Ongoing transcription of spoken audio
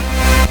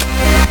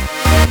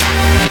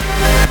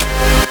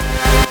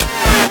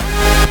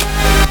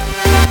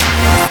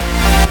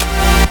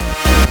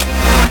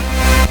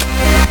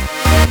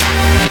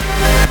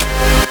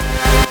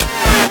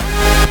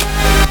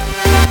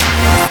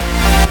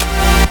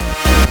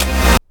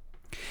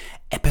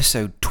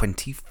Episode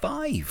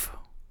 25.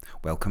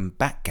 Welcome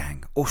back,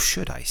 gang, or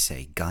should I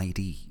say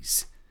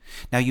guidees.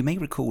 Now, you may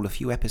recall a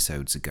few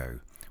episodes ago,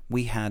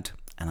 we had,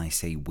 and I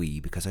say we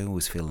because I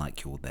always feel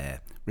like you're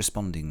there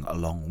responding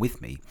along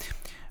with me,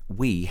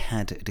 we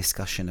had a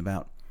discussion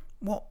about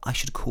what I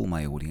should call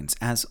my audience,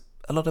 as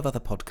a lot of other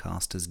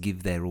podcasters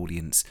give their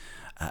audience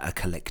a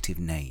collective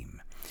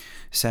name.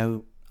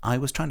 So I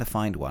was trying to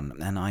find one,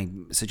 and I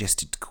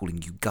suggested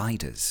calling you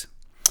guiders.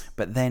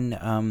 But then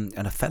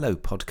a fellow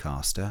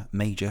podcaster,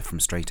 Major from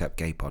Straight Up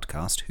Gay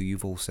Podcast, who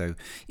you've also,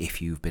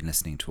 if you've been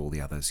listening to all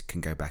the others,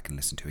 can go back and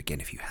listen to again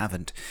if you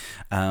haven't,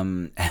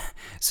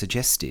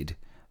 suggested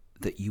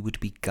that you would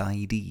be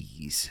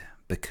guidees,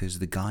 because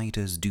the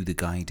guiders do the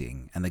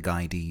guiding and the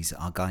guidees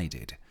are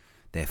guided.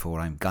 Therefore,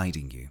 I'm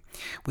guiding you,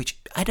 which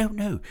I don't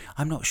know.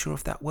 I'm not sure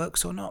if that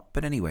works or not.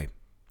 But anyway,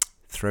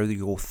 throw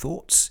your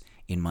thoughts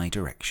in my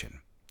direction.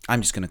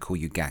 I'm just going to call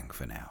you gang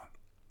for now.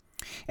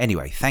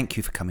 Anyway, thank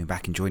you for coming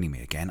back and joining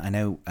me again. I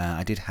know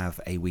I did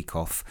have a week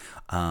off.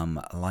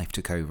 Life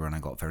took over and I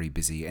got very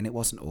busy, and it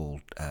wasn't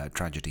all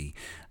tragedy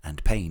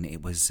and pain.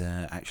 It was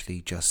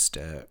actually just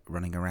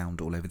running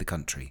around all over the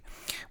country,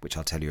 which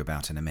I'll tell you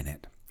about in a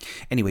minute.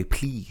 Anyway,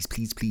 please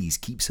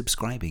keep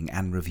subscribing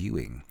and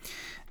reviewing.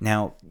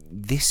 Now,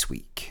 this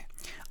week,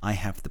 I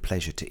have the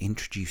pleasure to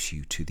introduce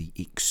you to the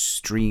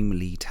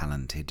extremely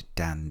talented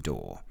Dan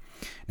Daw.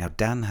 Now,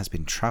 Dan has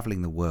been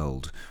travelling the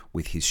world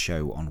with his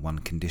show on one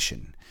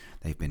condition.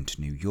 They've been to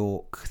New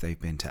York, they've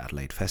been to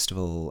Adelaide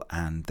Festival,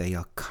 and they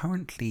are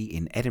currently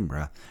in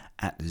Edinburgh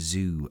at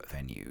zoo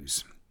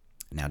venues.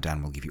 Now,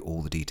 Dan will give you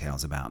all the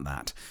details about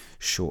that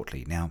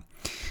shortly. Now,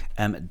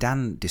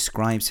 Dan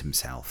describes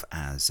himself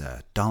as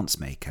a dance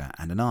maker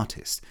and an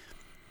artist.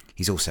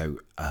 He's also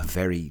a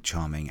very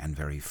charming and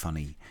very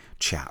funny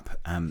chap.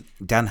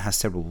 Dan has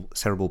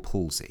cerebral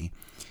palsy,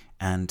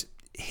 and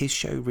his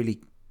show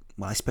really...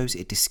 well, I suppose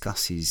it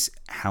discusses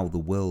how the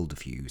world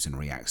views and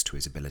reacts to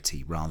his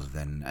ability rather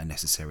than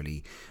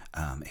necessarily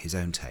his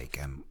own take.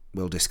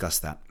 We'll discuss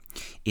that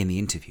in the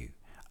interview.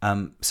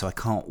 So I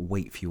can't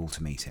wait for you all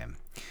to meet him.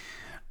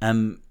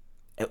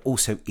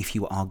 Also, if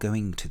you are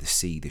going to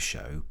see the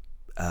show,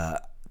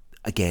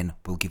 again,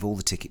 we'll give all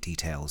the ticket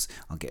details.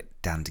 I'll get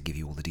Dan to give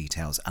you all the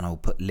details, and I'll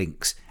put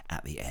links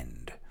at the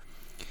end.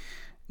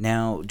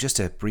 Now, just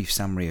a brief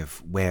summary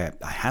of where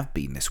I have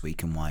been this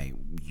week and why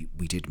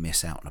we did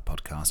miss out on a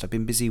podcast. I've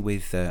been busy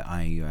with,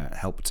 I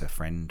helped a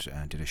friend,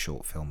 did a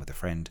short film with a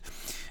friend,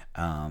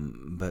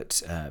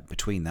 but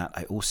between that,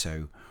 I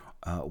also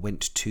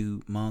went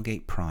to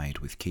Margate Pride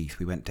with Keith.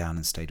 We went down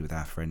and stayed with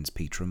our friends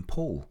Peter and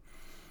Paul,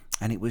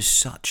 and it was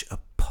such a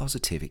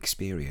positive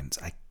experience.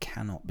 I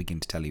cannot begin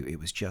to tell you,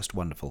 it was just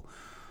wonderful.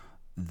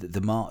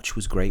 The march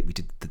was great. We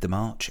did the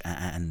march,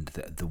 and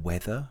the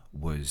weather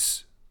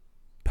was...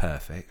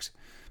 perfect,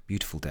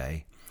 beautiful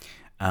day,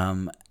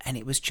 and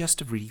it was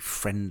just a really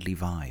friendly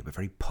vibe, a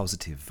very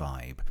positive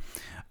vibe,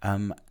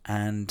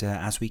 and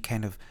as we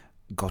kind of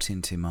got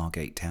into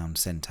Margate town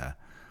centre,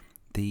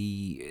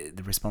 the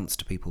response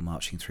to people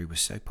marching through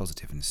was so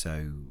positive, and so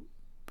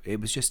it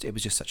was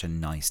just such a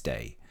nice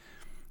day.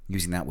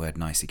 Using that word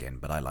nice again,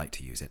 but I like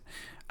to use it.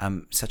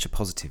 Such a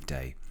positive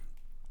day.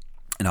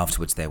 And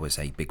afterwards there was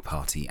a big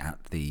party at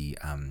the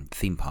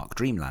theme park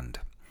Dreamland,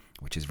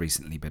 which has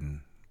recently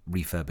been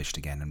refurbished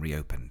again and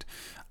reopened,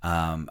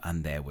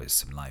 and there was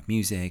some live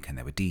music and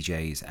there were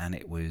DJs, and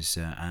it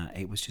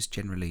was just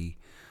generally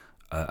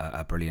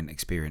a brilliant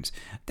experience.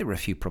 There were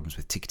a few problems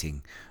with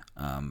ticketing,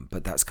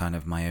 but that's kind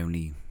of my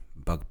only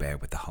bugbear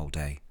with the whole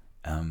day,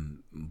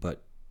 but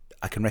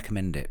I can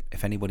recommend it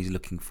if anybody's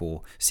looking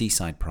for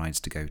seaside prides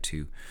to go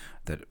to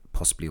that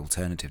possibly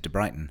alternative to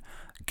Brighton.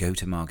 Go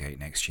to Margate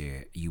next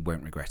year, you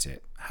won't regret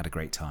it. Had a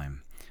great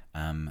time.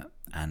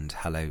 And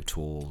hello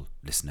to all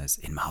listeners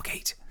in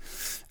Margate.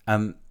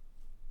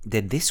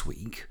 Then this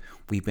week,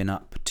 we've been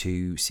up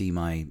to see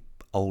my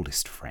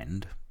oldest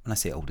friend. When I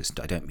say oldest,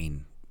 I don't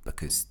mean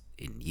because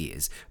in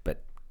years,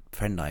 but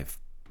friend I've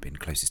been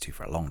closest to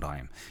for a long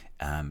time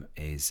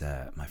is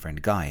my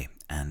friend Guy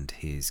and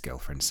his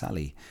girlfriend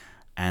Sally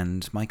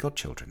and my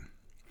godchildren.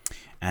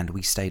 And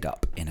we stayed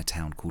up in a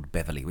town called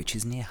Beverley, which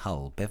is near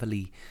Hull.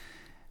 Beverley,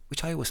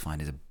 which I always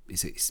find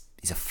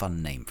is a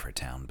fun name for a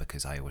town,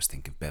 because I always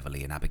think of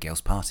Beverley and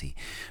Abigail's Party.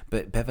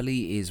 But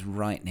Beverley is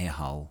right near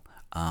Hull,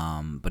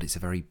 but it's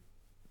a very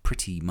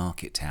pretty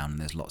market town, and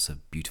there's lots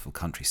of beautiful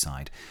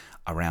countryside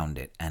around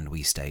it. And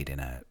we stayed in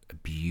a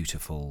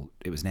beautiful,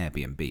 it was an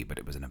Airbnb, but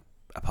it was an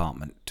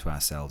apartment to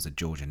ourselves, a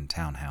Georgian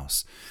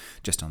townhouse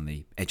just on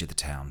the edge of the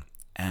town.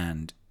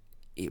 And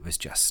it was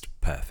just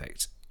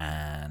perfect,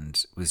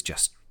 and was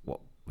just what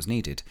was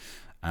needed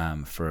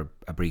for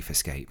a brief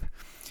escape.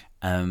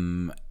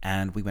 And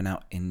we went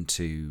out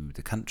into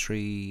the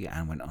country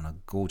and went on a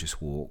gorgeous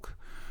walk.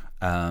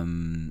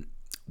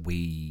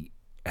 We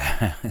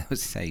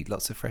let's say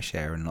lots of fresh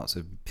air and lots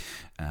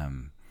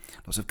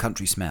of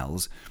country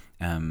smells.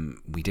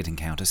 We did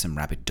encounter some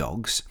rabid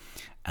dogs.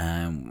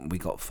 We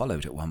got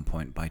followed at one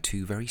point by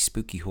two very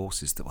spooky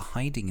horses that were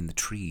hiding in the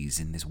trees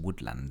in this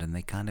woodland, and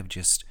they kind of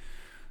just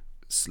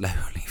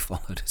slowly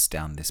followed us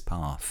down this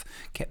path,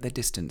 kept their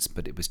distance,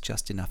 but it was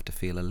just enough to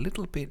feel a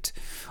little bit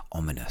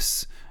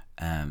ominous.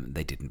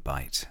 They didn't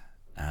bite.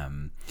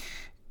 And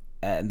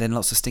then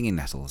lots of stinging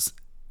nettles.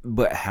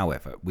 But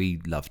however,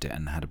 we loved it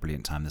and had a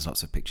brilliant time. There's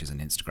lots of pictures on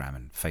Instagram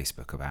and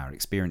Facebook of our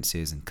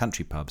experiences and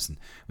country pubs, and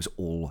it was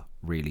all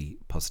really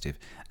positive.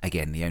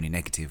 Again, the only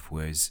negative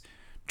was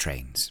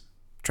trains.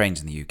 Trains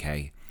in the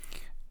UK.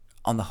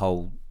 On the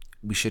whole,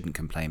 we shouldn't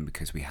complain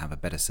because we have a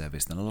better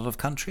service than a lot of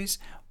countries,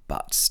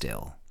 but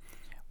still,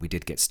 we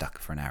did get stuck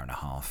for an hour and a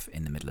half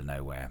in the middle of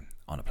nowhere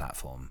on a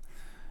platform,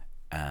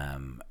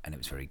 and it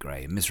was very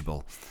grey and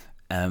miserable.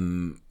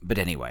 But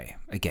anyway,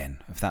 again,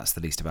 if that's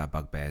the least of our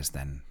bugbears,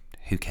 then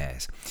who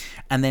cares?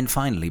 And then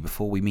finally,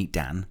 before we meet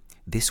Dan,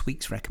 this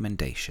week's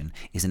recommendation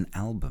is an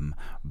album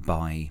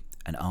by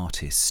an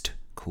artist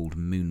called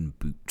Moon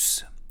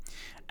Boots,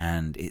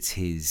 and it's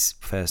his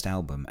first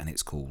album, and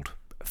it's called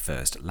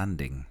First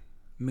Landing.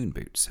 Moon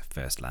Boots,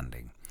 First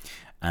Landing.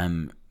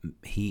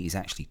 He is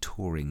actually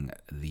touring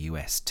the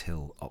US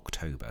till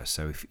October,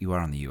 so if you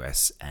are in the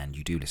US and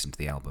you do listen to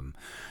the album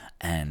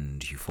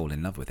and you fall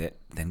in love with it,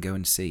 then go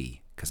and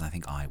see, because I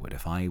think I would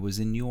if I was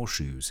in your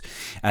shoes.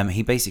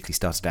 He basically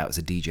started out as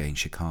a DJ in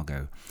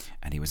Chicago,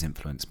 and he was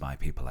influenced by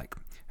people like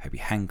Herbie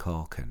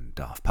Hancock and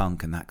Daft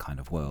Punk and that kind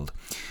of world.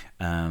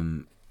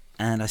 And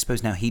I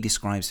suppose now he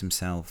describes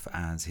himself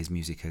as his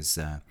music as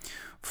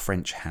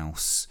French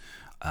house,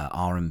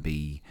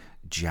 R&B,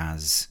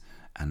 jazz,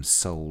 and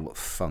soul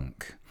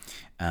funk.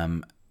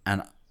 And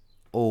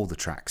all the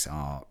tracks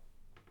are,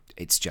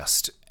 it's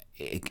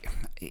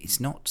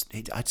not,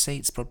 I'd say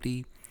it's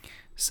probably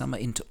summer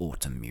into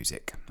autumn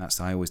music. That's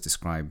how I always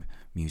describe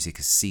music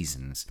as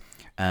seasons.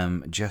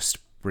 Just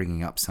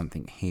bringing up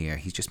something here,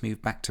 he's just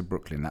moved back to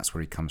Brooklyn. That's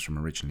where he comes from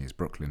originally, is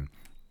Brooklyn.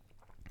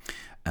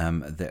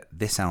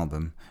 This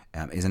album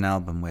is an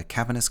album where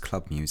cavernous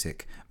club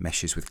music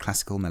meshes with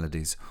classical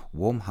melodies,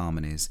 warm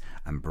harmonies,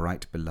 and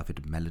bright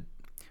beloved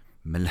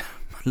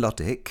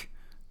melodic,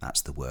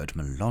 that's the word,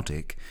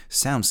 melodic,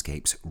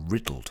 soundscapes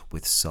riddled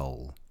with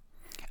soul.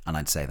 And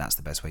I'd say that's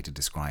the best way to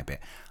describe it.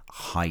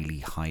 Highly,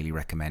 highly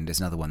recommend. There's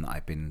another one that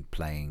I've been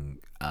playing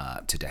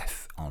to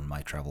death on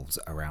my travels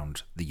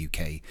around the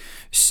UK.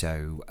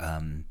 So,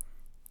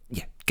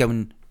 go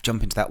and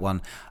jump into that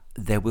one.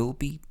 There will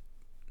be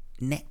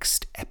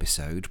next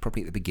episode,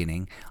 probably at the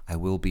beginning, I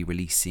will be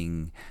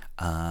releasing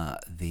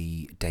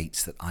the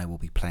dates that I will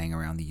be playing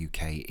around the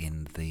UK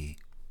in the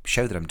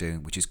show that I'm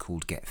doing, which is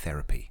called Get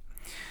Therapy.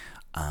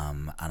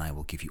 And I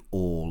will give you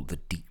all the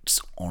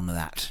deets on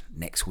that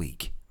next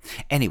week.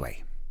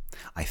 Anyway,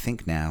 I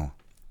think now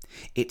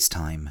it's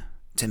time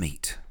to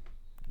meet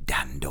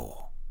Dan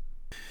Daw.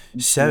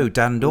 So,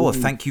 Dan Daw,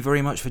 thank you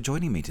very much for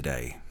joining me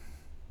today.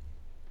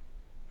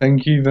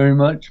 Thank you very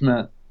much,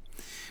 Matt.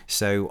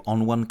 So,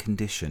 on one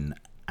condition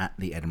at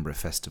the Edinburgh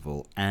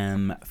Festival,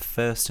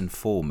 first and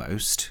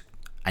foremost,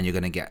 and you're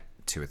going to get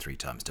 2 or 3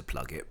 times to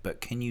plug it,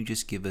 but can you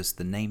just give us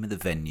the name of the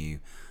venue,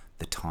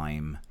 the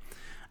time,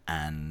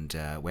 and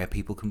where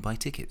people can buy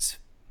tickets?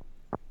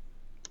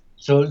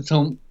 So it's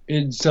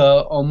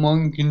on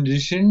one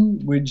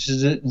condition, which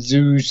is at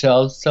Zoo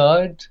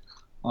Southside.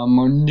 I'm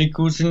on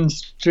Nicholson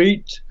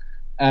Street,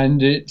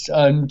 and it's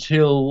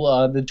until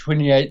the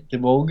 28th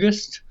of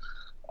August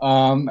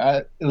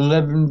at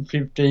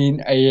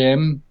 11:15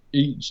 a.m.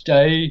 each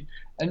day,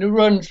 and it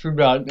runs for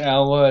about an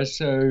hour,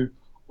 so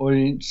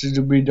audiences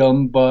will be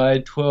done by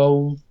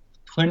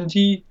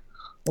 12:20,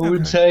 I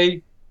would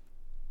say.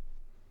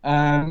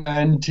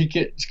 And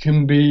tickets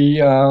can be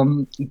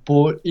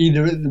bought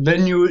either at the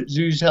venue at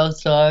Zoo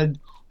Southside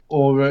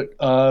or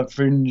at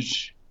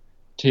Fringe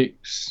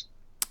Ticks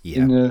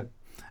in the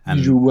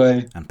usual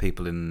way. And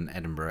people in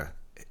Edinburgh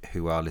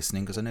who are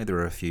listening, because I know there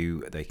are a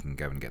few, they can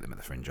go and get them at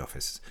the Fringe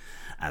office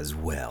as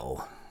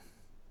well.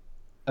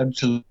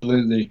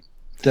 Absolutely.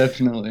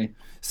 Definitely.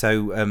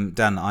 So,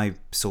 Dan, I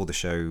saw the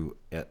show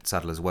at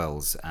Sadler's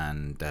Wells,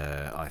 and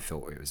I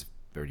thought it was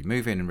very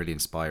moving and really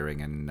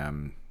inspiring,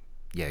 and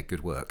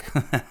good work.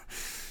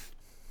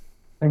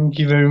 Thank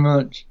you very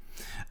much.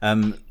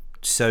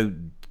 So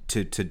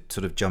to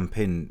sort of jump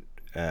in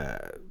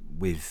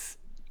with,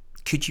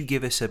 could you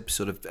give us a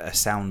sort of a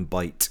sound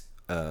bite,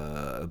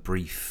 a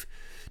brief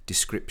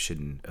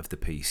description of the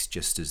piece,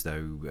 just as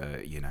though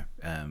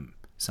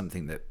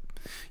something that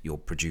your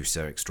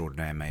producer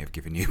extraordinaire may have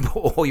given you,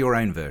 or your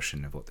own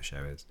version of what the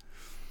show is?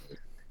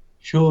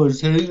 Sure.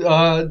 So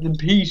the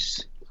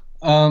piece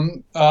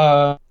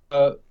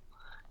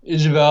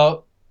is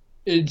about,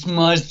 it's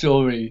my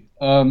story.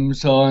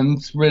 So I'm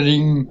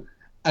spreading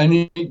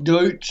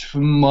anecdotes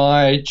from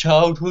my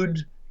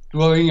childhood,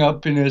 growing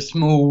up in a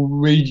small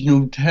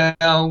regional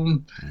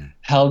town,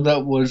 how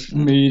that was for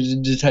me as a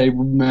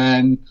disabled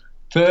man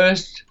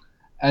first,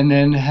 and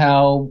then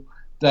how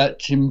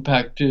that's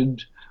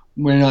impacted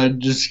when I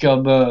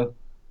discover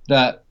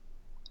that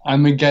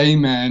I'm a gay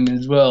man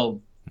as well,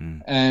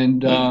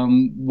 and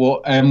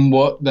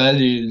what that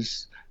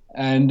is,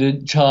 and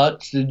it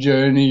charts the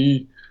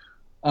journey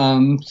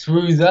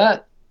through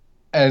that,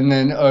 and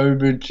then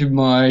over to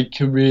my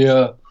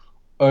career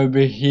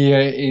over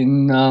here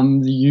in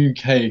the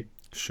UK.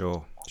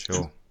 Sure,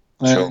 sure.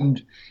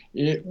 And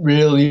it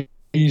really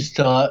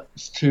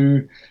starts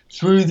to,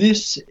 through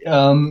this,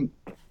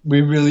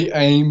 we really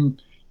aim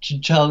to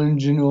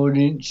challenge an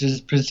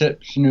audience's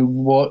perception of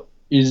what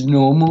is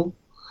normal,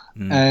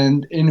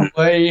 and in a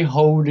way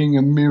holding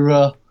a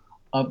mirror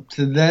up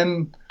to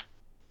them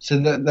so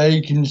that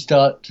they can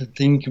start to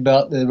think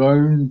about their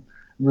own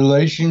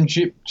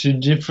relationship to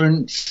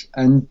difference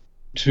and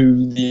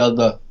to the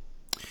other.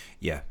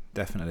 Yeah,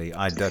 definitely.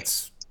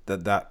 That's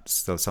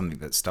still something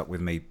that stuck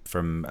with me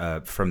from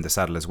the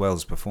Saddle as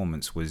Well's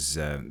performance was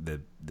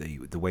the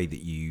way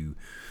that you're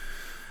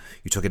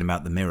talking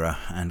about the mirror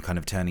and kind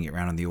of turning it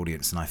around on the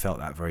audience, and I felt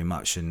that very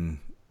much.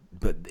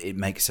 But it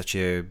makes such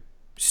a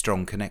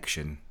strong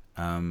connection,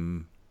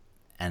 and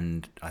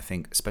I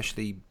think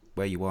especially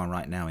where you are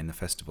right now in the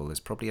festival, there's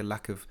probably a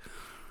lack of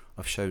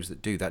shows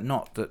that do that.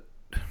 Not that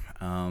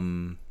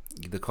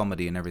the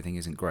comedy and everything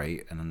isn't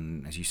great,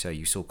 and as you say,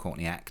 you saw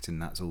Courtney act,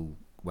 and that's all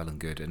well and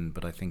good.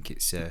 But I think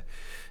it's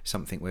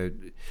something where,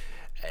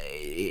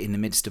 in the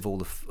midst of all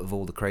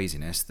the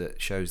craziness, that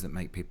shows that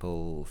make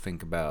people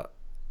think about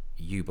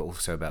you, but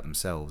also about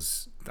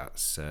themselves.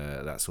 That's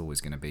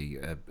always going to be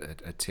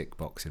a tick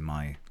box in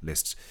my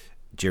list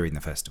during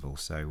the festival.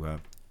 So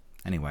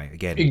anyway,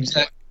 again,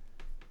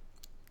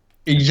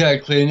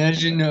 exactly, and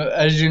as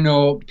you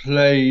know, it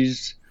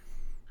plays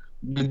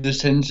with the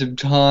sense of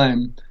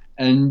time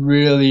and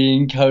really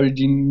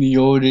encouraging the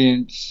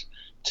audience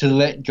to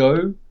let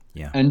go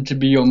and to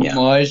be on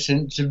my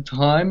sense of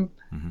time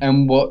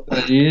and what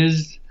that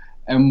is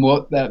and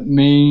what that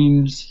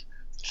means,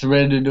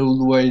 threaded all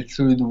the way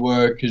through the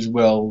work as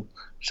well.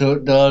 So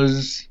it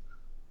does,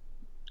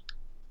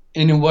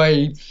 in a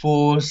way,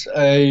 force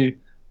I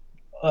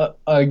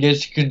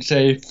guess you could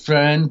say,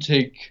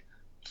 frantic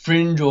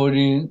fringe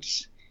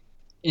audience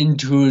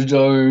into a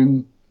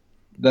zone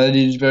that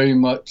is very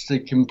much the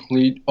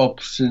complete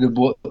opposite of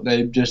what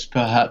they've just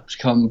perhaps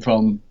come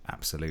from.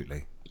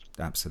 Absolutely.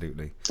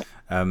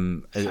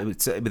 Within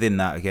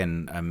that,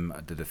 again,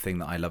 the thing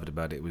that I loved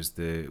about it was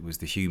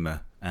the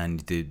humour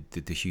and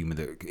the humour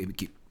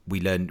that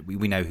we learned.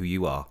 We know who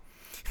you are,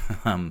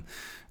 and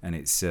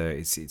it's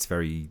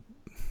very.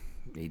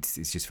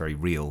 It's just very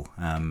real,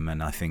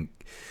 and I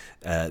think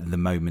the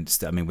moments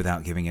that, I mean,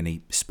 without giving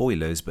any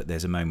spoilers, but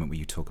there's a moment where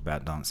you talk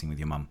about dancing with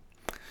your mum,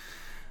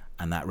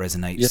 and that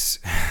resonates.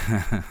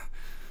 Yeah.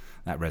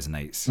 That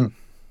resonates.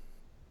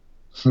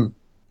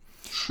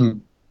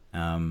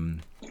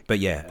 But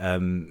yeah,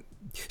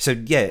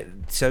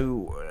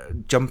 so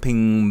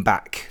jumping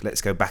back,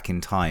 let's go back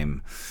in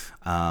time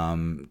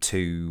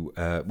to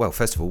well,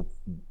 first of all,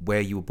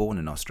 where you were born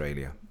in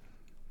Australia.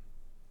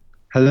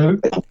 Hello.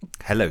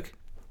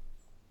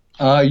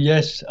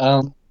 Yes.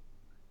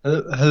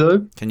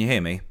 Hello. Can you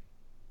hear me?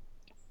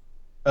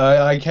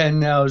 I can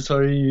now.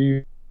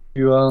 Sorry,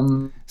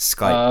 you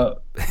Skype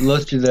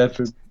lost you there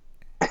for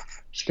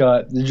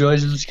Skype. The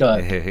joys of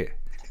Skype.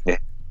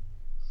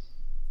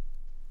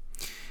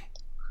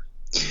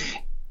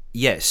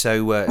 Yeah.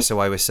 So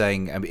I was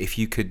saying, if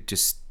you could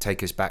just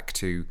take us back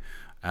to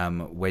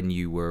when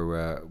you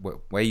were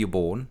where you were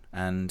born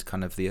and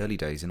kind of the early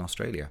days in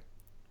Australia.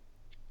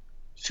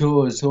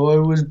 Sure. So I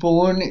was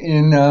born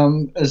in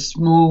a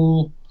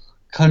small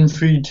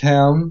country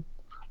town.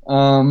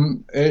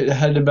 It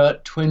had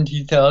about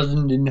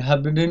 20,000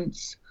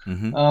 inhabitants.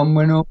 Mm-hmm.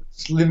 When I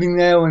was living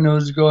there, when I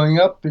was growing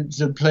up,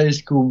 it's a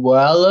place called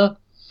Whyalla,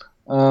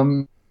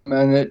 and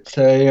it's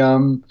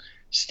a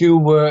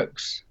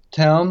steelworks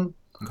town.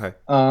 Okay.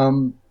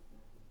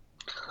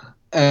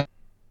 It's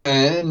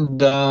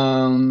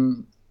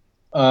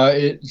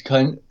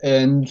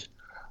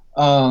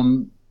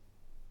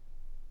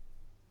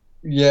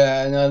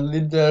yeah, and I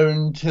lived there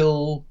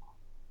until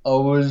I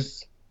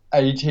was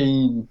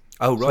 18.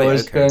 Oh, right. So I okay.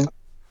 spent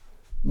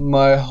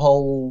my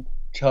whole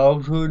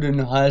childhood and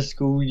high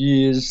school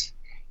years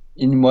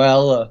in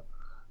Whyalla.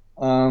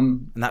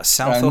 And that's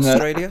South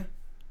Australia?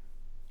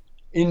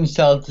 In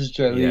South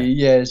Australia,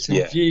 yeah. So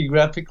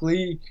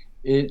geographically,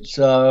 it's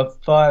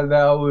 5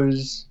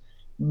 hours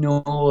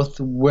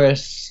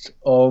northwest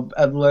of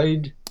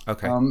Adelaide.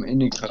 Okay.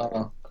 In a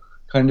car,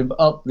 kind of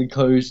up the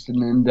coast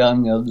and then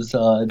down the other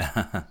side.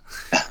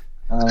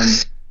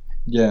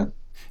 Yeah.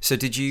 So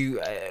did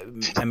you?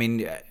 I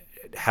mean,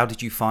 how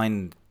did you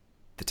find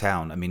the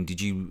town? I mean,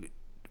 did you?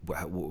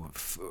 I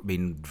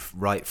mean,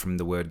 right from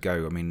the word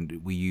go. I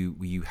mean, were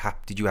you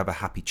happy? Did you have a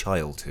happy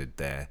childhood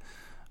there?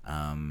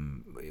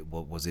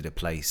 Was it a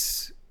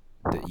place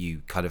that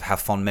you kind of have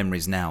fond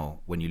memories now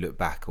when you look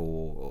back,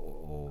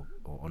 or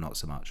not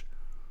so much?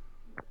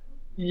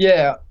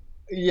 Yeah.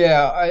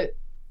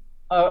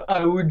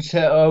 I would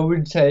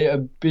say a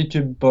bit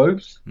of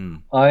both.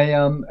 I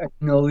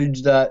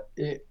acknowledge that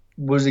it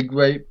was a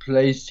great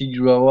place to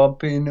grow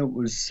up in. It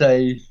was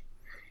safe.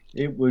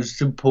 It was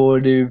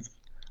supportive.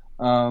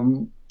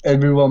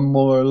 Everyone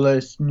more or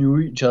less knew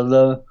each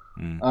other.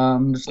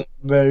 So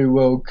very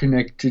well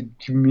connected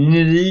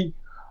community.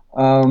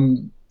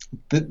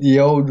 But the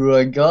older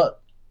I got,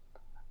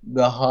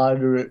 the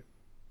harder it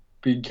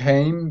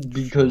became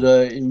because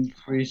Sure. I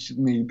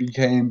increasingly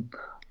became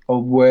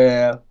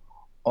aware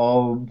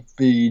of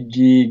the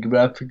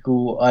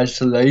geographical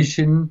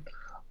isolation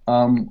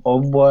of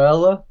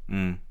Whyalla.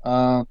 Mm.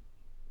 Um,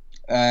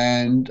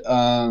 and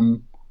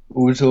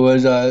also,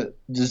 as I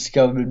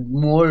discovered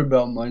more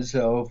about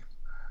myself,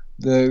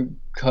 the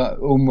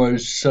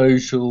almost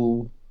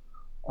social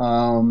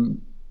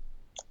um,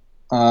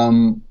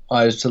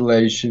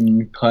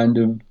 isolation kind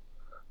of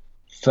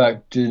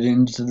factored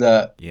into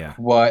that Yeah.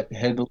 quite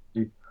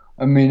heavily.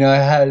 I mean, I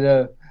had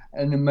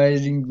an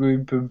amazing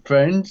group of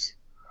friends,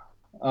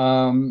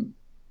 um,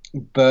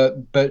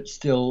 but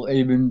still,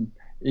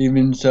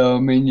 even so, I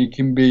mean, you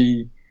can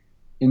be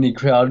in a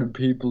crowd of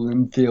people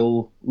and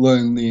feel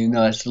lonely and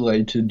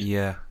isolated.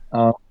 Yeah.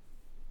 Uh,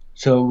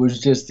 so it was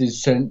just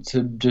this sense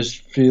of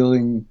just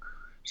feeling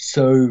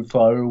so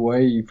far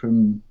away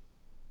from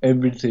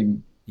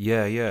everything.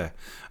 Yeah, yeah.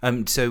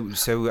 So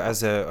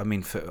as a, I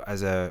mean,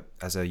 as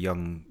a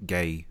young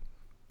gay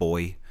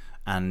boy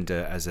and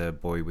as a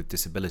boy with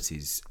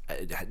disabilities,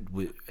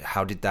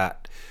 how did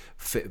that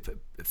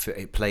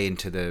play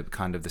into the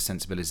kind of the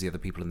sensibilities of the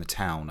other people in the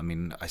town? I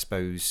mean, I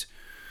suppose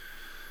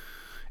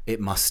it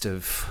must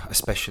have,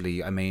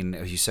 especially, I mean,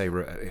 as you say,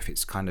 if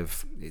it's kind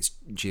of, it's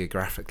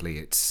geographically,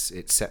 it's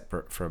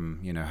separate from,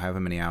 you know, however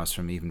many hours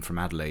from, even from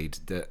Adelaide,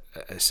 that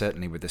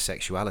certainly with the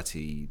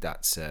sexuality,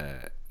 that's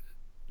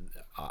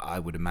I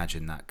would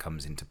imagine that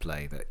comes into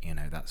play, that, you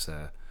know, that's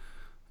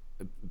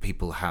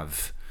people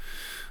have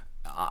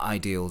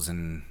ideals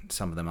and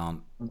some of them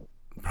aren't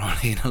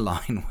probably in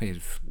line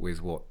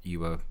with what you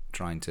were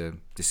trying to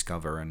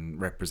discover and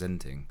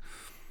representing.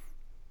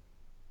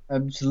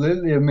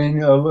 Absolutely. I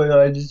mean,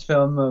 I just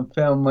found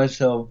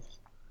myself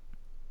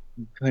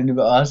kind of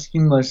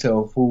asking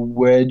myself, well,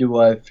 where do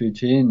I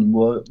fit in?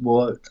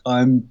 What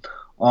I'm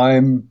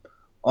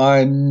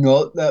I'm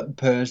not that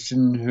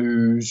person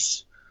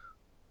who's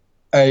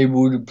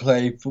able to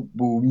play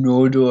football,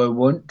 nor do I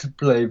want to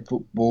play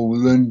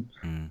football. And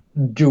Mm.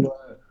 do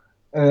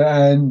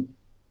and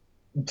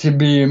to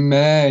be a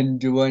man,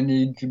 do I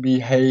need to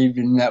behave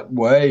in that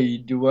way?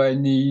 Do I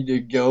need a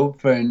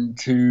girlfriend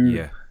to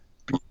Yeah.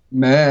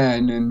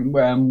 man? And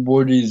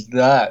what is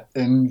that?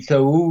 And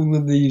so all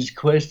of these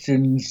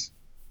questions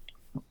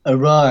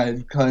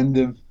arrive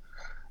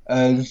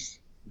as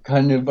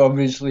kind of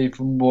obviously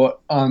from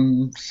what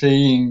I'm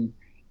seeing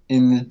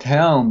in the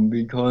town,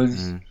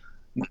 because Mm.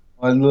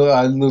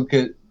 I look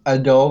at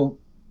adult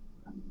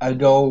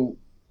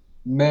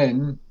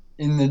men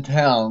in the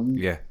town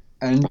Yeah.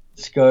 and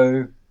just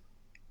go,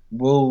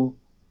 well,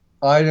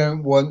 I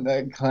don't want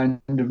that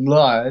kind of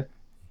life,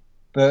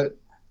 but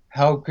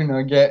how can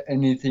I get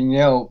anything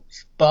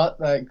else but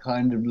that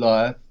kind of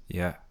life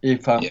Yeah.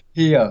 if I'm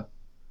here?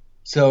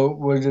 So it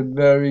was a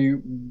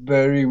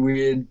very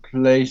weird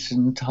place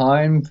and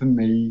time for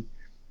me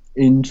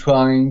in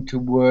trying to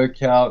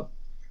work out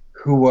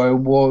who I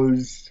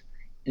was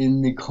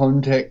in the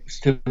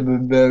context of a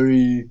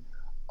very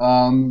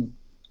um,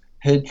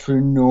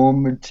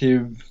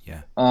 heteronormative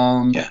Yeah.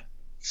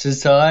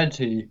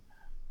 society,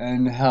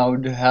 and how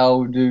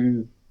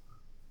do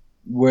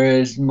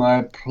where's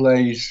my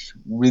place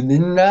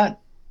within that,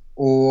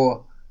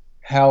 or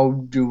how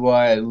do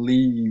I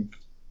leave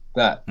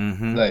that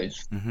Mm-hmm.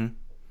 place? Mm-hmm.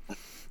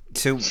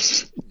 So,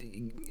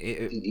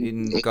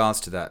 in regards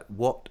to that,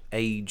 what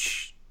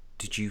age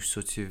did you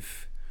sort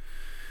of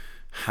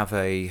have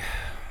a,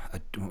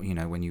 you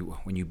know, when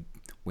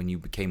you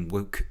became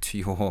woke to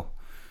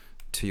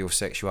your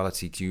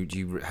sexuality? Do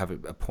you have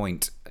a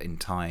point in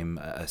time,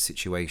 a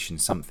situation,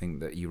 something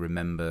that you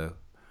remember,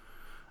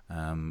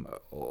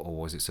 or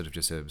was it sort of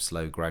just a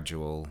slow,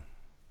 gradual,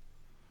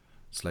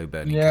 slow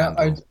burning Yeah,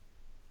 I, candle?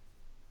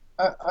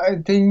 I I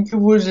think it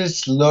was a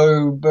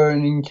slow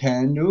burning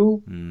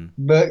candle, Mm.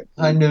 but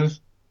kind of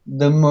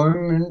the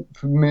moment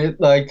for me,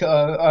 like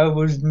I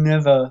was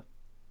never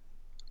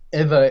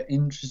ever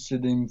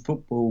interested in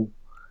football.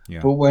 Yeah.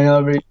 But when I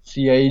reached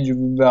the age of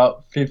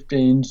about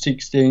 15,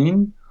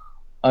 16,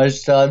 I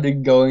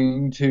started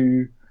going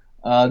to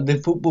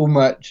the football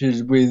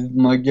matches with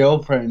my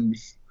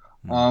girlfriends,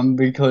 Mm.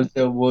 because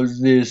there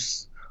was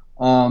this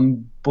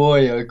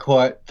boy I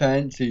quite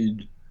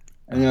fancied,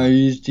 Uh and I huh.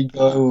 used to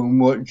go and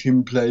watch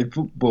him play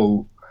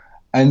football.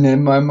 And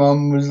then my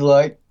mum was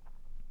like,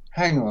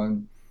 hang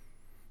on,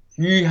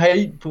 you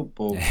hate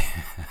football.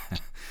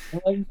 I'm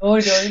like, no,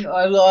 I don't.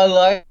 I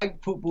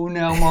like football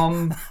now,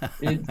 Mum.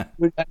 I'm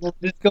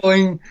just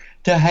going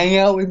to hang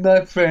out with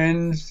my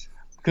friends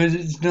because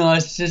it's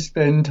nice to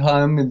spend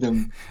time with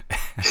them.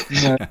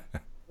 You know,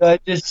 I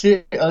just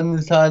sit on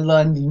the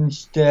sidelines and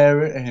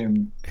stare at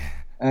him.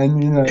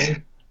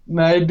 And,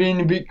 may have been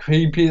a bit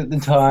creepy at the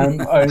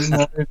time. I don't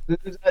know. But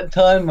at that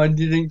time, I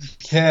didn't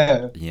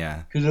care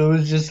Yeah. because I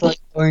was just like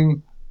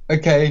going,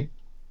 okay,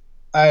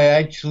 I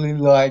actually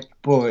like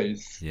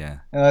boys. Yeah.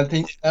 And I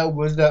think that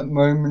was that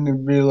moment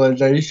of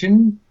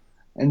realization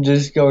and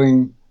just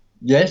going,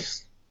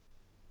 yes,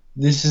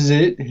 this is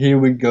it, here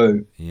we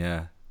go.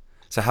 Yeah.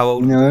 So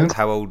You know,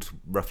 how old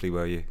roughly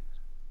were you?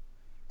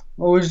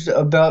 I was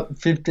about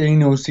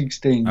 15 or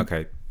 16.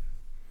 Okay.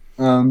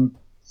 Um,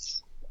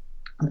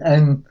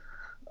 and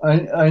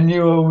I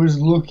knew I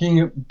was looking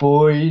at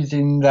boys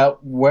in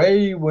that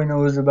way when I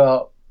was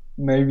about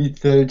maybe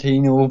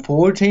 13 or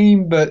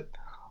 14, but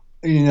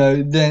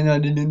then I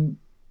didn't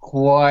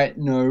quite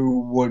know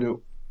what it Yeah.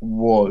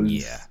 was,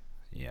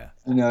 Yeah.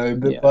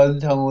 but by the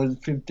time I was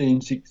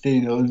 15,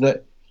 16, I was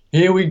like,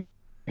 here we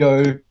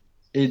go,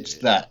 it's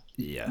that.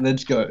 Yeah.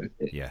 Let's go.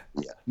 Yeah.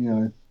 You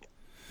know,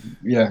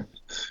 yeah.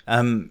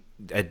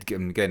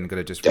 Again, going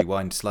to just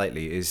rewind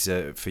slightly. Is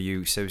for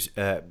you? So,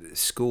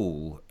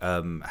 school.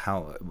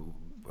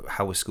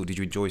 How was school? Did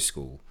you enjoy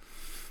school?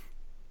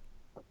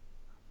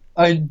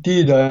 I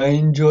did. I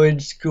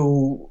enjoyed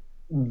school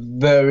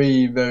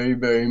very, very,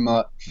 very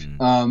much.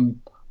 Mm.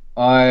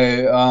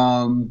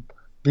 I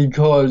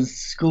because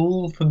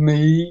school for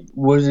me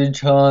was a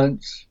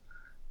chance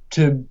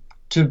to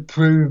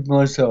prove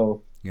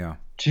myself, Yeah.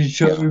 to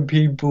show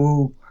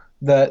people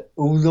that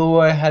although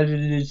I had a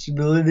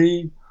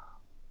disability,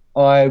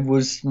 I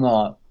was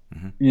smart,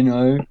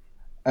 Mm-hmm.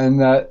 and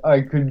that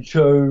I could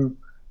show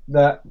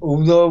that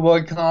although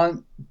I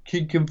can't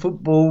kick a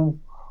football,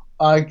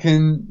 I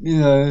can,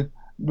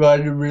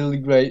 write a really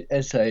great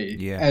essay,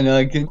 Yeah. and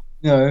I can,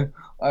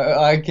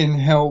 I can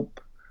help,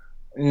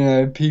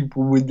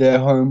 people with their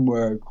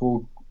homework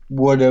or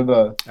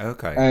whatever,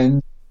 Okay.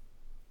 and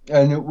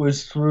it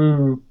was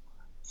through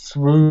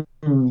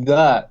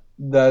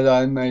that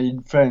I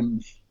made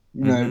friends,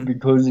 Mm-hmm.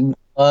 because in the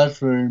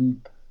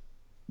classroom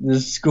the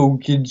school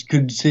kids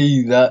could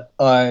see that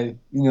I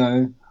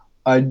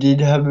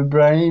did have a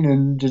brain,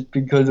 and just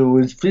because I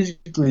was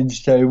physically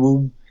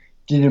disabled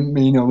didn't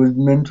mean I was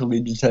mentally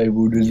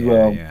disabled as Yeah.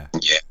 well. Yeah.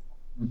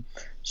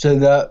 So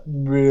that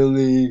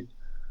really,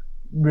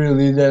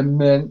 really then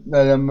meant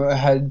that I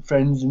had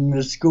friends in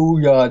the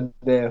schoolyard,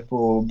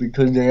 therefore,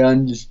 because they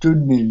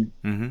understood me.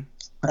 Mm-hmm.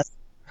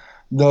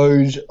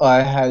 Those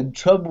I had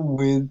trouble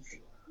with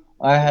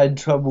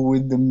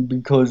them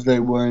because they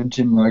weren't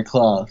in my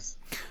class.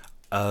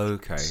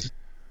 Okay.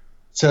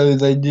 So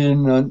they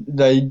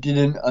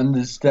didn't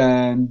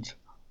understand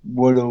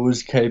what I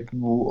was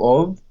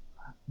capable of.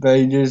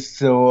 They just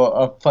saw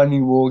a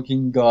funny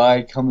walking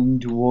guy coming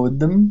toward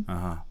them, Uh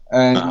huh.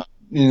 and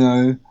you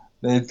know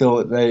they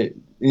thought they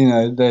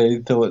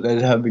thought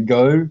they'd have a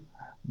go,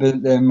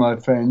 but then my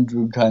friends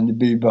would kind of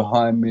be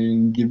behind me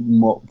and give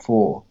them what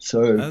for.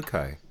 So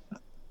Okay.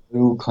 it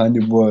all kind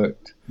of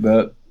worked.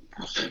 But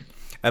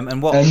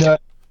And what? and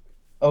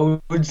I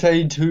would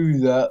say too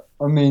that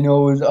I mean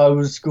I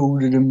was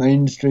schooled at a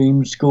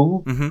mainstream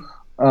school, Mm-hmm.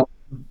 uh,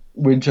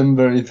 which I'm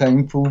very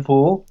thankful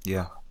for.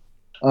 Yeah.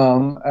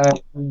 And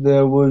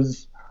there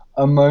was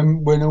a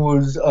moment when I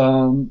was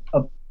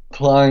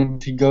applying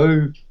to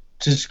go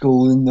to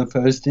school in the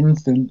first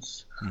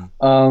instance. Mm.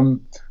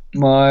 Um,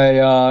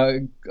 my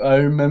I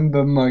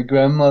remember my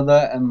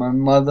grandmother and my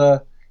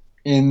mother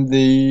in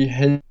the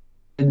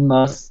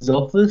headmaster's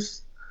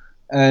office,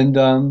 and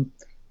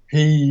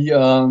he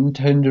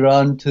turned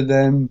around to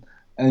them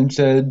and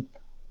said,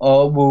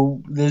 "Oh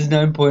well, there's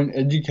no point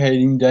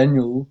educating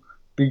Daniel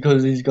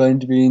because he's going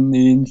to be in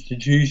the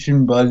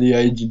institution by the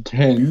age of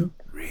 10.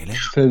 Really?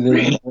 So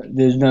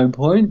there's no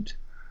point."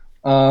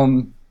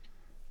 Um,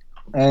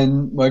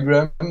 and my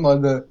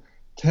grandmother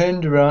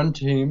turned around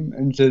to him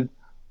and said,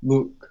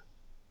 "Look,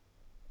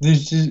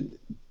 this is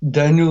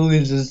Daniel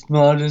is the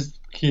smartest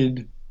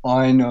kid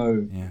I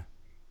know. Yeah.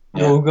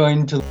 You're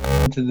going to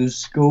listen to this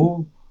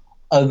school.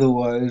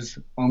 Otherwise,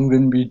 I'm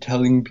going to be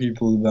telling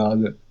people about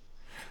it."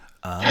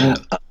 Oh.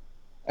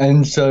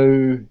 And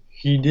so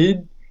he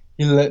did.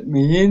 He let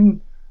me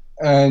in.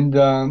 And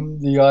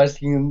the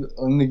icing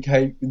on the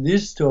cake with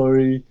this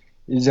story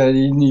is that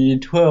in year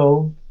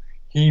 12,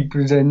 he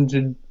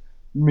presented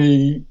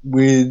me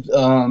with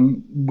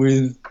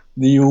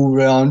the All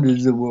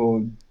Rounders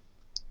Award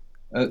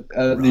at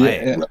Right.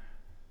 the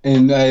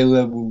in A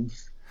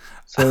levels.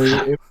 So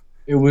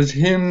it was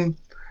him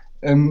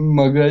and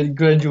my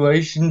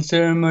graduation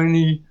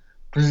ceremony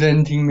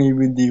presenting me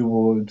with the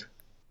award.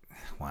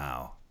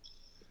 Wow.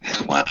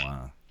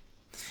 Wow.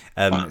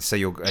 So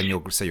your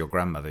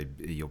grandmother,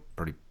 you're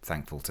probably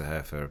thankful to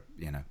her for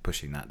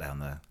pushing that down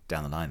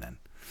the line then.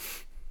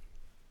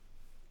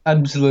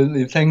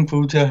 Absolutely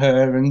thankful to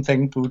her and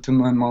thankful to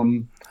my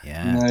mum. You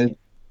Yeah. know,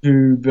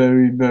 two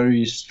very,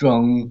 very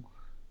strong,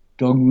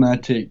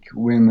 dogmatic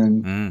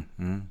women.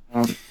 Mm, mm.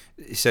 Um,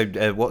 So,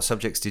 what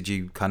subjects did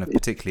you kind of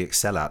particularly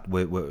excel at?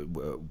 Where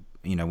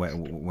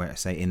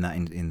say in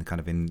the kind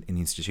of in the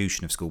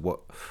institution of school,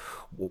 what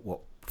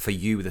for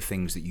you were the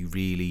things that you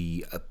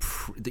really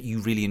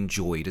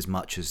enjoyed as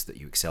much as that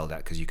you excelled at?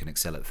 Because you can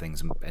excel at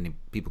things and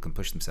people can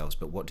push themselves,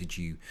 but what did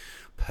you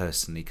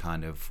personally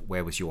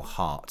where was your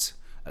heart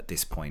at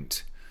this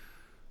point?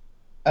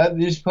 at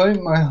this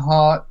point, my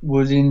heart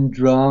was in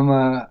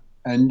drama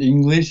and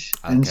English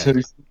and Okay.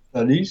 social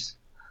studies.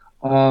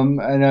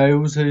 And I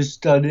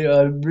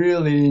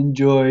really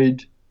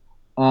enjoyed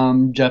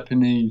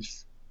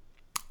Japanese.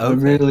 I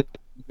Okay. really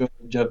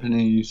enjoyed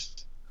Japanese.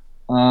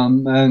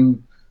 And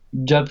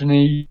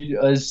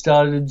I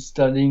started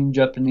studying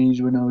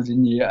Japanese when I was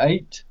in year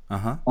 8. Uh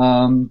huh.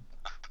 Um,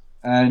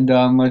 and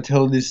I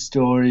tell this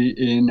story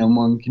in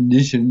one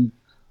condition.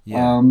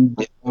 Yeah.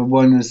 I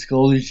won a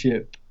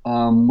scholarship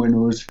when I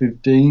was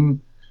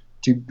 15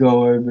 to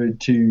go over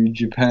to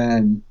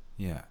Japan.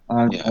 Yeah.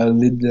 I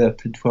lived there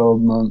for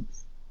 12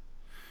 months.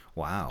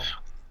 Wow.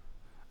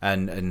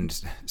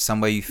 And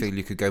somewhere you feel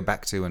you could go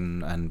back to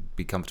and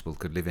be comfortable,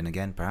 could live in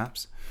again,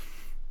 perhaps?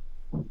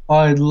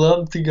 I'd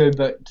love to go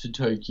back to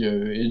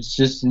Tokyo. It's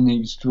just an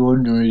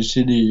extraordinary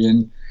city,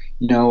 and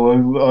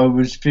I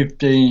was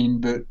 15,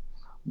 but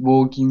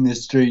walking the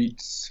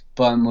streets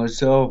by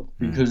myself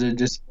Mm. because I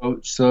just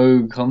felt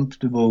so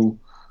comfortable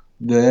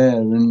there,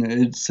 and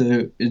it's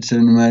an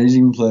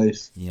amazing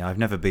place. Yeah, I've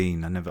never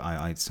been.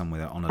 I it's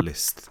somewhere on a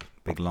list,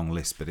 big long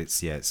list, but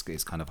it's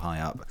kind of high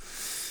up.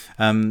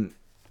 Um,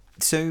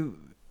 so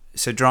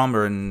so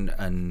drama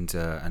and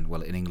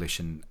well in English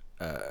and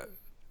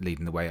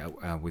leading the way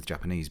with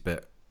Japanese.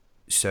 But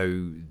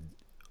so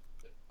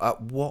at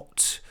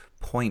what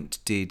point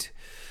did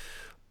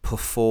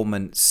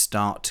performance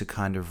start to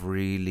kind of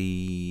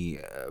really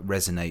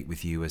resonate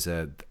with you as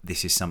a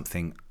this is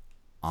something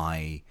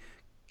I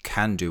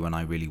can do and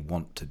I really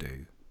want to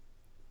do?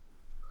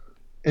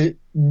 It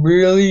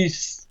really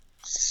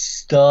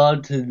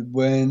started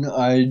when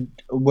I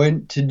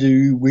went to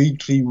do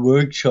weekly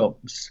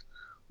workshops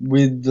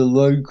with the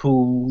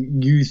local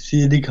youth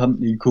theatre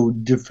company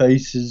called The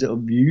Faces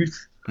of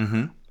Youth.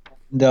 Mm-hmm.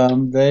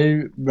 And,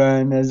 they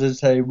ran, as I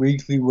say,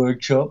 weekly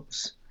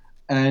workshops,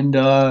 and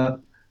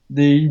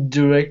the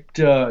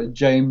director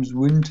James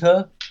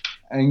Winter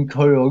and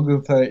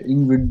choreographer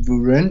Ingrid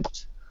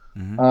Verent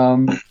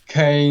Mm-hmm.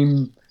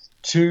 came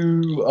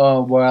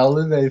to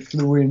Wales. They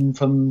flew in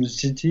from the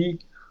city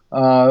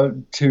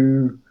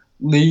to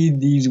lead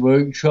these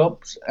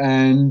workshops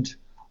and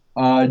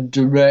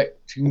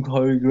direct and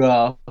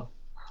choreograph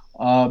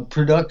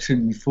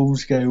productions, full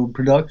scale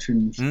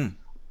productions. Mm.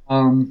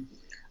 Um,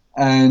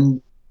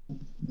 and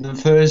the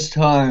first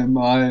time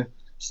I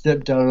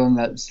stepped out on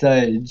that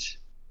stage,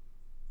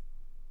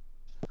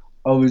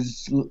 I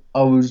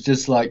was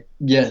just like,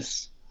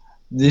 yes,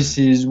 Mm. this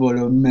is what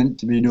I'm meant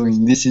to be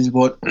doing. This is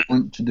what I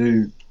want to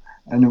do.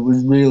 And it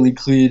was really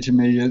clear to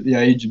me at the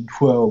age of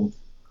 12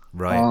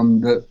 Right.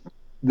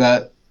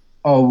 that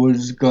I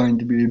was going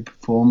to be a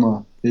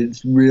performer.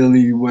 It's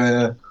really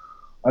where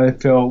I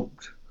felt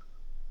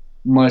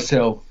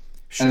myself,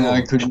 and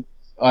Sure.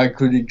 I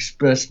could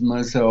express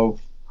myself,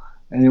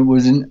 and it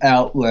was an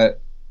outlet,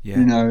 you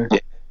Yeah. know,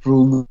 for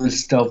all the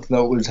stuff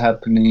that was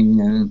happening,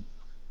 and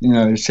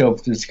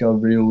self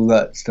discovery, all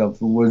that stuff.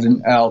 It was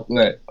an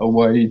outlet, a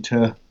way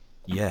to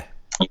Yeah.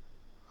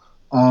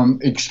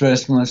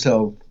 express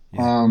myself.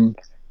 Yeah. Um,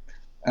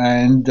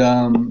 and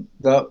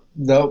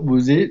that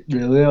was it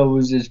really. I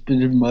was just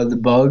bitten by the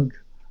bug,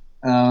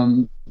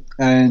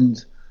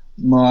 and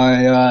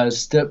my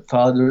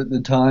stepfather at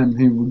the time,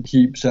 he would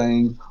keep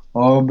saying,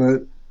 "Oh,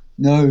 but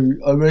no,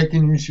 I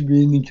reckon you should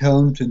be an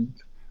accountant,"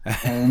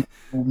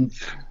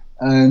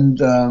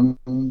 and um,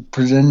 and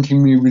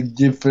presenting me with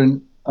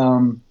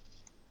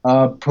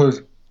uh, pro-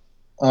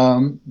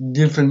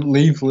 different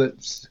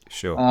leaflets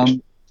Sure.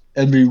 um,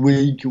 every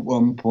week at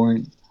one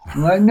point.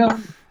 I'm like, no,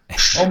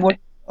 I want,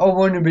 I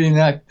want to be an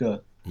actor.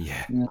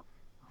 Yeah. You know,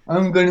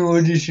 I'm going to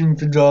audition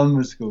for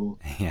drama school.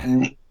 Yeah.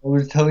 And I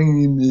was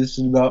telling him this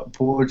at about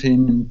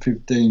 14 and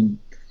 15.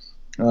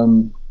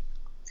 Um,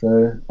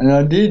 and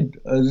I did.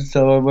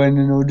 So I went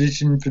and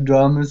auditioned for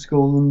drama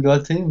school and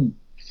got in.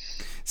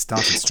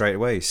 Started straight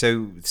away.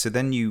 So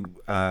then you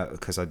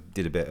because I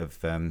did a bit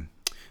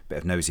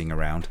of nosing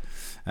around.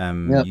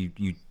 Yeah.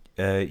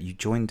 You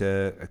joined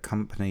a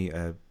company,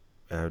 a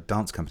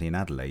dance company in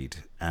Adelaide.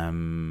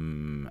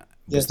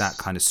 Was that Yes.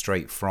 kind of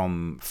straight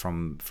from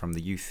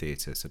the youth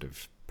theatre sort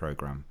of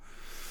program?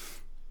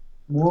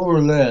 More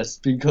or less,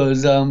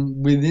 because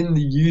within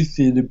the youth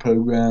theatre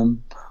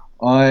program,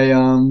 I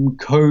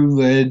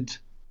co-led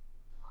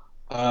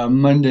a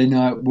Monday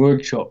night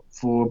workshop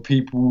for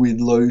people with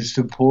low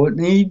support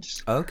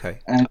needs. Okay.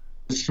 And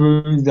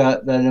through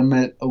that I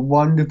met a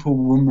wonderful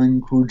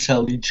woman called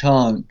Sally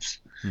Chance,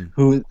 Hmm.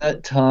 who at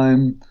that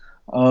time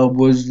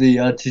was the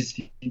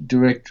artistic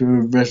director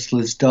of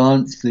Restless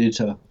Dance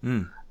Theatre.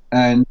 Hmm.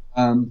 And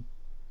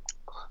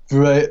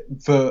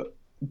for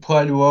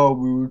quite a while,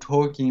 we were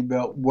talking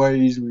about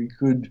ways we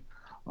could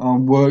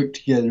work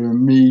together,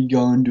 and me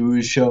go and do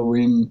a show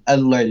in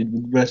Adelaide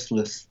with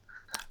Restless.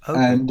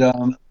 Okay. And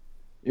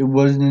it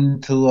wasn't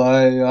until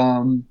I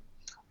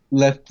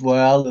left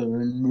Whyalla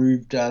and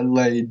moved to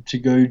Adelaide to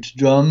go to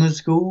drama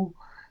school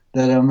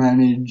that I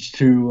managed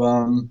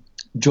to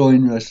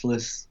join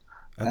Restless.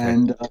 Okay.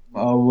 And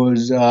I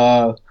was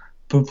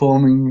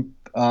performing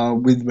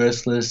with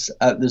Restless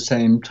at the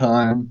same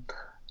time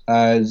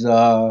as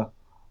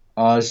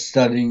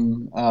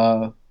studying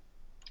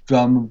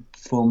drama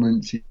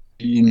performance at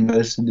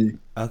university.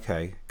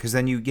 Okay. Because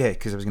then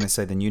because I was going to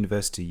say then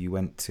university you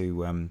went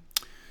to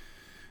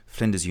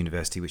Flinders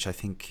University, which I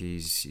think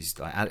is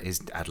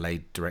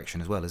Adelaide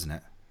direction as well, isn't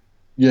it?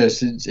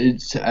 Yes,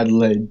 it's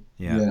Adelaide.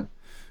 Yeah. Yeah,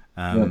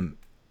 yeah. Um,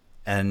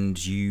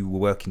 and you were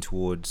working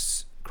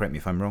towards correct me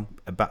if I'm wrong,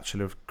 a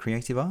Bachelor of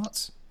Creative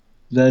Arts?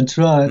 That's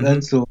right. Mm-hmm.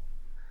 That's all.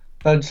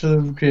 Bachelor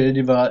of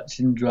Creative Arts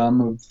in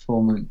Drama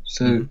Performance.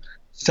 So Mm-hmm.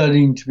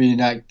 studying to be an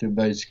actor,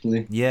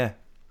 basically. Yeah.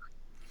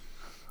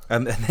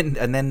 And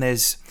then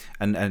there's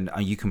and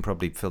you can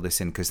probably fill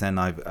this in, because then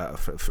I've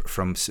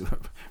from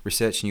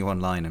researching you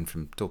online and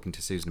from talking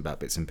to Susan about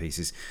bits and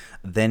pieces,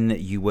 then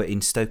you were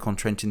in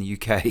Stoke-on-Trent in the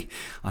UK.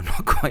 I'm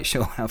not quite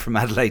sure how from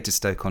Adelaide to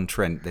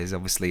Stoke-on-Trent. There's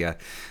obviously Um,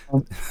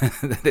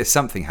 there's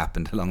something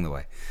happened along the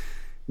way.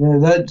 yeah,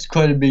 that's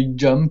quite a big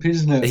jump,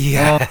 isn't it?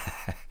 Yeah,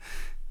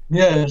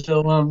 Yeah.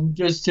 So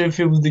just to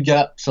fill the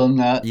gaps on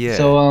that. yeah,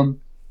 So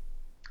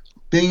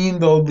being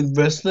involved with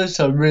Restless,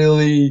 I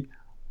really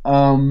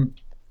um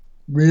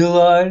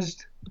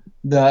realized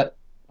that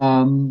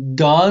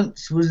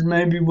dance was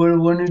maybe what I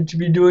wanted to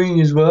be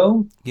doing as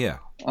well. yeah.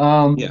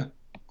 Yeah.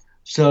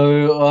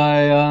 So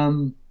I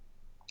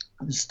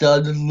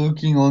started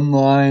looking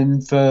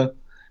online for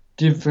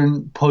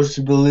different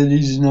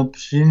possibilities and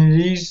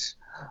opportunities.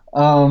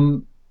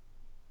 Um,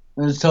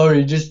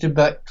 sorry, just to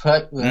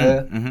backtrack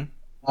there, Mm-hmm.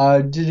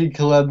 I did a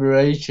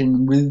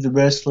collaboration with the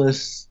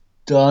Restless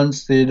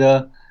Dance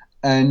Theatre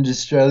and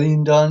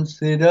Australian Dance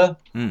Theatre,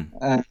 Mm.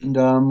 and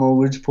I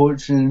was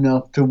fortunate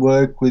enough to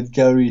work with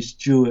Gary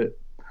Stewart.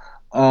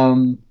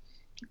 Um,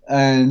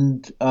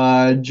 and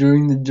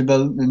during the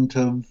development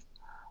of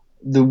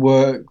the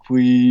work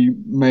we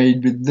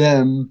made with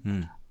them,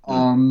 Mm.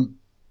 um,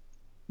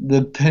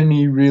 the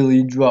penny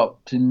really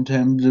dropped in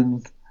terms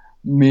of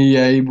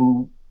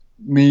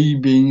me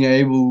being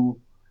able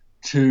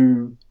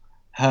to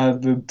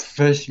have a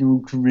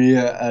professional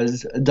career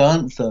as a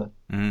dancer.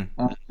 Mm.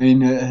 I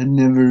mean, it had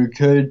never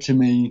occurred to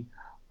me.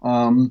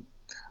 Um,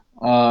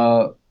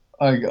 uh,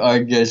 I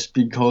guess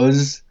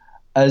because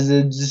as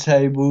a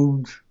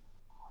disabled,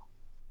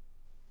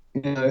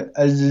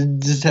 as a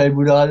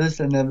disabled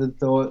artist, I never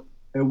thought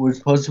it was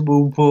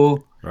possible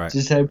for a Right.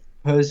 disabled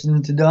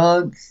person to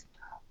dance.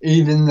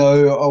 Even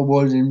though I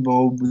was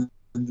involved with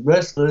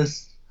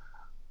Restless,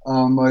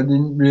 I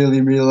didn't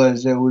really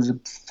realize there was a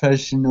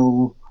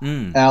professional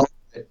Mm.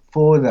 outlet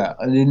for that.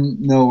 I didn't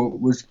know it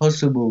was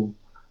possible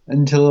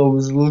until I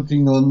was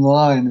looking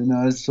online and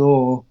I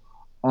saw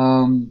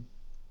um,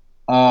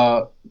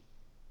 uh,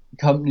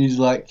 companies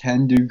like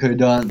Canduco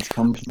Dance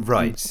Company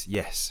Right.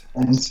 Yes.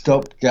 and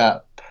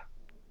Stopgap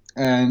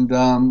and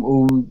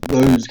all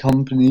those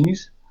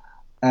companies.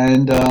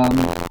 And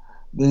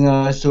then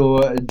I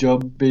saw a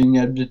job being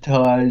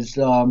advertised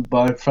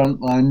by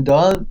Frontline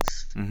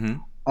Dance, Mm-hmm.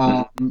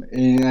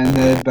 and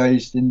they're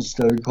based in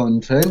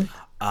Stoke-on-Trent.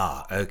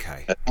 Ah.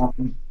 Okay.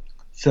 Um,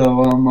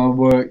 so I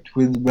worked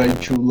with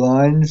Rachel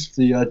Lyons,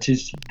 the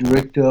artistic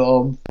director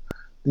of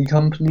the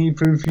company,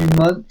 for a few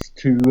months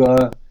to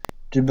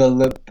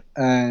develop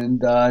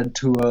and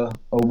tour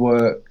a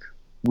work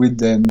with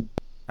them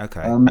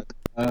Okay. um,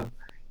 uh,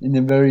 in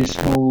a very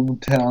small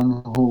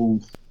town hall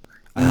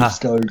in Ah.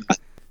 Stoke.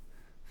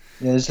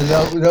 Yeah, so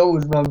that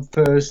was my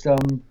first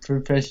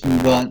professional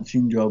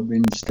dancing job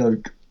in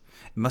Stoke.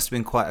 It must have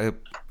been quite a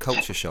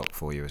culture shock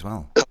for you as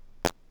well.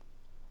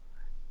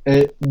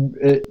 It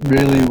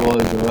really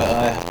was.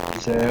 I have to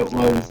say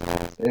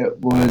it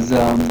was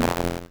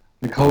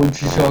the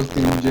culture shock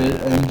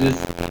and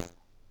just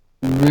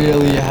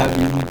really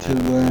having to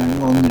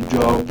learn on the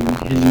job and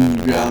hitting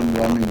the ground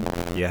running.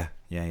 Yeah.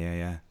 Yeah. Yeah.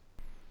 Yeah.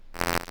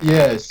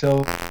 Yeah,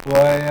 so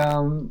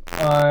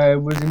I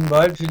was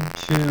invited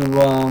to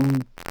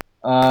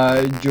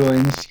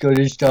join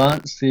Scottish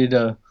Dance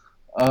Theatre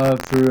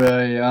for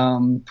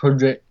a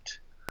project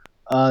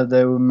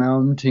they were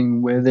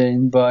mounting where they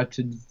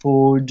invited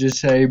four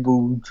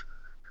disabled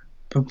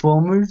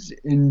performers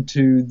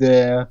into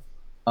their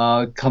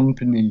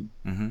company.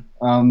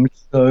 Mm-hmm.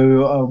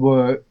 So I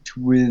worked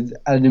with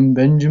Adam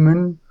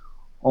Benjamin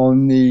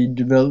on the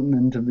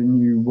development of a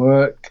new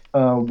work,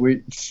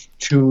 which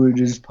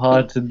toured as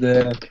part of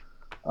their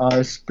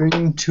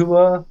spring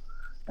tour,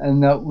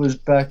 and that was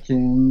back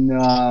in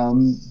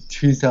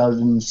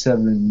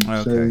 2007.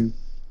 Okay. So,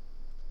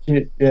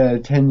 yeah,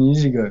 10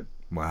 years ago.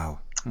 Wow.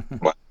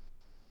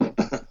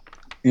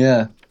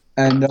 Yeah,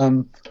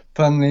 and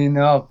funnily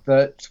enough,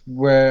 that's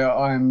where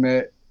I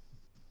met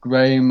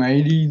Graham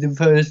 80 the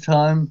first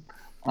time,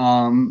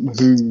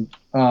 who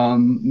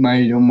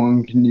made On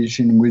One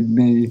Condition with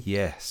me.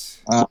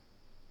 Yes.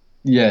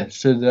 Yeah,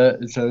 so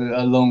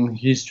a long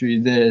history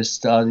there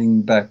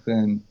starting back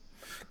then.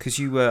 Because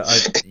you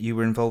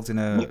were involved in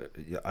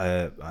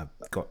I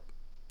got,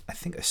 I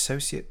think,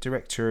 associate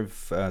director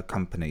of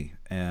company,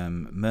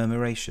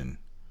 Murmuration.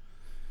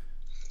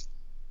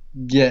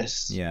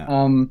 Yes.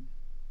 Yeah.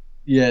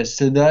 Yeah,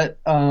 so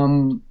that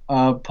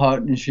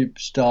partnership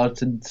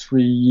started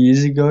 3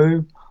 years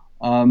ago.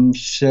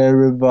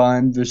 Sarah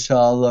Vine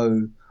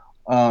Vassallo,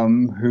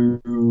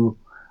 who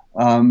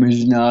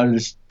is an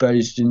artist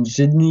based in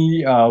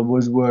Sydney,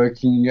 was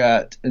working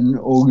at an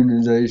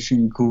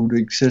organisation called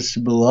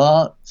Accessible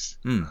Arts.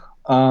 Mm.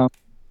 Um,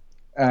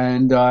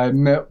 and I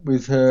met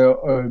with her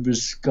over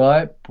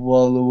Skype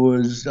while I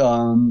was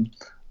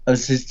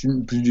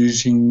assistant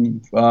producing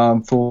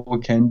for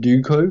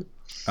Canduco.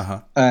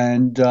 Uh-huh.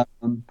 And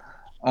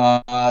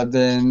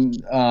then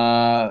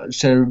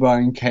Sarah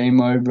Bryan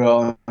came over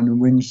on a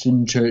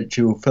Winston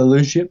Churchill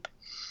Fellowship,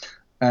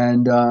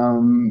 and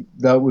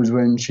that was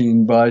when she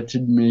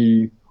invited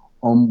me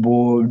on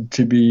board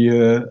to be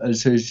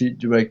associate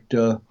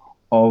director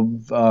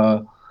of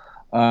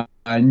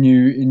a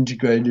new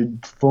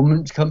integrated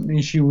performance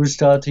company she was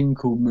starting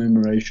called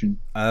Murmuration.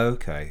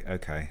 Okay,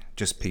 okay.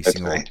 Just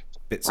piecing all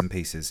bits and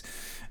pieces.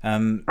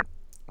 Um,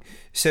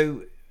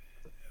 so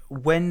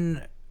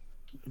when,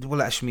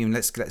 well, actually, I mean,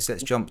 let's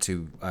jump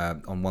to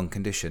on one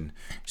condition.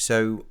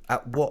 So,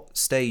 at what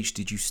stage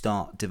did you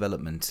start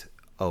development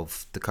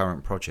of the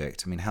current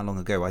project? I mean, how long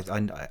ago?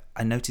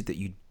 I noted that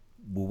you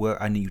were,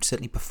 I know you'd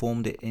certainly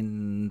performed it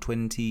in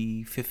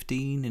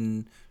 2015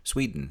 in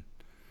Sweden.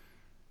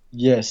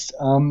 Yes,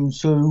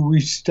 so we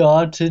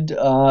started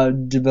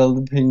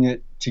developing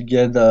it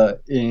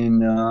together in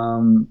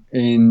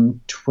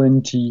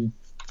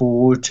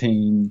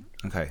 2014.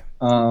 Okay.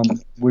 Um,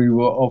 we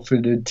were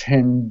offered a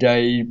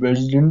 10-day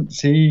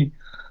residency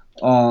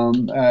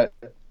at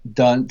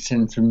Dance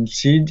Centrum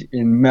Syd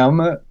in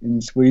Malmö in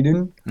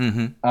Sweden.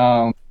 Mm-hmm.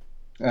 Um,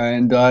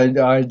 and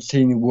I'd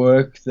seen the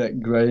work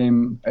that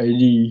Graham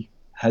 80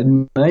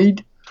 had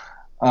made.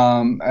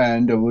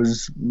 And I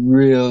was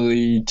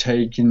really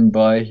taken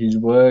by his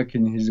work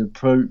and his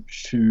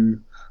approach to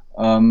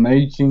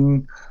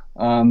making.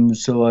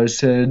 So I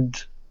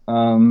said,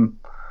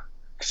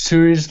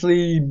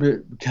 seriously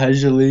but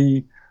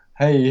casually,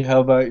 "Hey,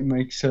 how about you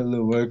make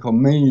solo work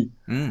on me?"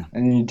 Mm.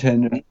 And he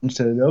turned around and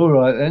said, "All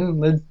right, then,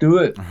 let's do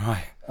it." All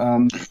right.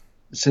 Um,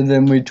 so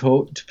then we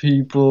talked to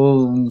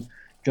people and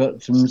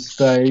got some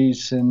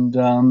space and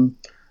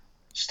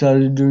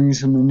started doing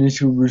some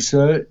initial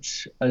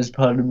research as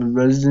part of a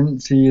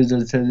residency, as I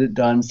said, at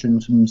Dancing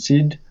from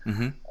Sid.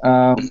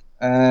 Mm-hmm.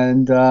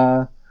 And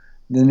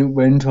then it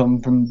went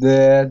on from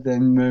there.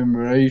 Then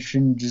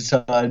Murmuration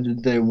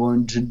decided they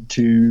wanted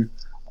to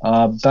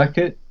back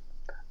it.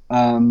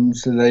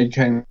 So they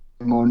came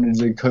on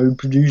as a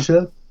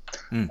co-producer.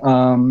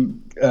 Mm.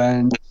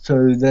 And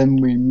so then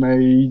we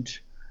made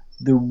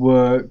the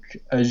work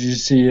as you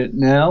see it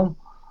now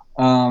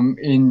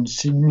in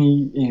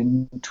Sydney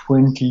in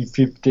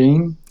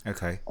 2015.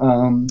 Okay.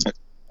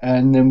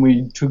 And then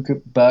we took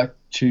it back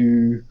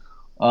to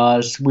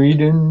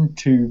Sweden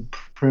to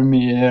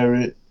premiere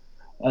it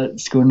at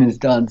Skånes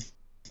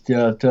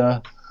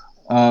Danstheater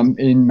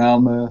in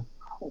Malmö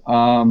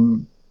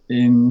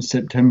in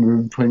September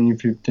of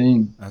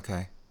 2015.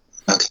 Okay.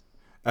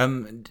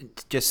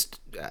 Just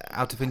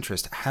out of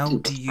interest, how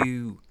do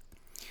you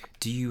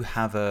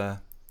have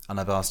a? And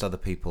I've asked other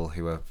people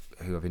who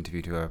I've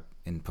interviewed who are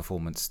in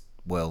performance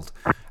world.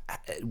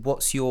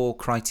 What's your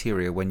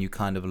criteria when you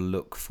kind of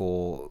look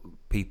for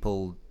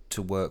people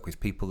to work with,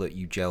 people that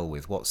you gel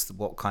with?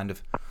 What kind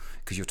of?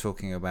 Because you're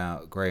talking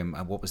about Graham.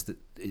 What's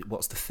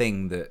the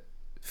thing that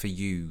for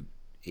you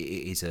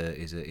is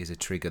a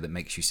trigger that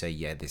makes you say,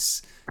 yeah,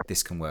 this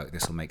can work.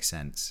 This will make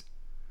sense.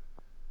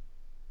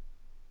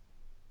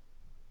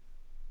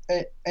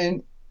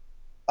 And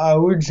I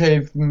would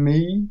say for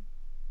me,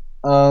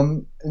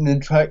 an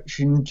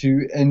attraction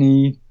to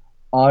any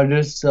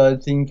artists I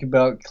think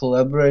about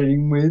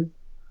collaborating with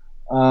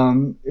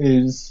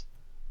is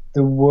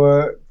the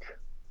work.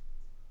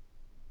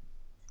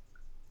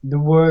 The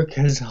work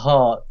has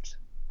heart,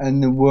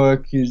 and the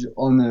work is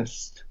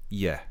honest.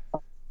 Yeah.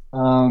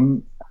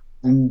 Um,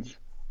 and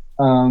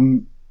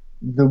um,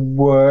 the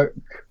work,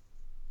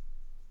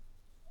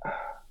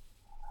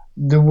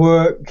 the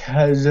work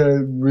has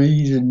a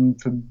reason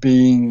for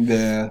being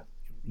there.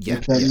 Yeah.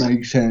 If that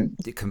makes sense.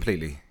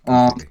 Completely.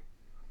 Um, Completely.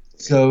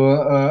 so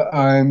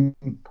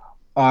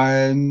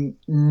I'm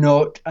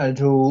not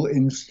at all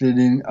interested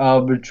in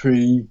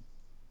arbitrary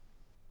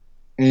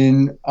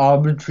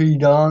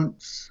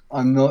dance.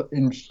 I'm not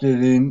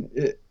interested in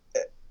it.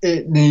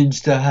 It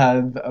needs to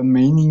have a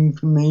meaning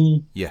for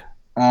me, Yeah.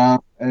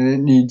 and it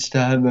needs to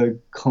have a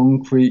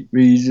concrete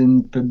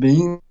reason for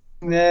being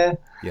there,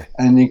 Yeah.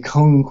 and a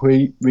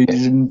concrete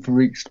reason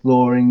for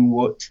exploring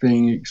what's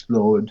being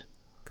explored.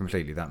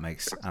 Completely. That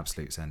makes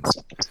absolute sense.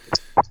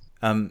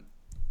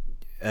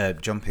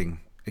 Jumping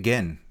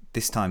again,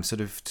 this time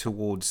sort of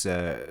towards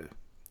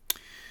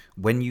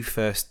when you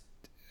first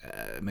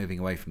moving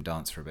away from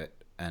dance for a bit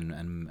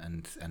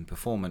and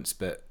performance,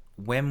 but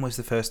when was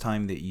the first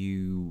time that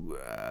you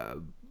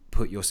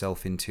put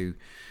yourself into,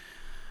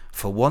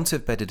 for want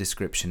of better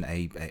description,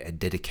 a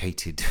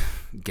dedicated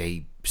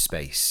gay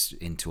space,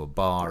 into a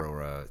bar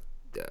or a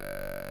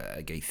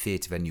gay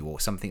theatre venue or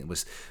something that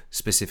was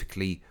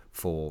specifically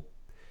for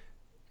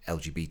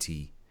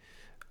LGBT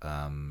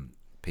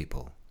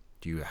people?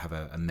 Do you have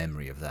a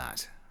memory of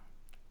that?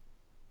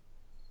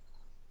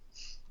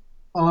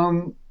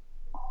 Um,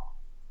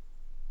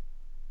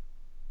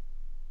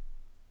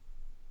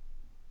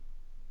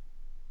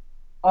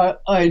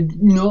 I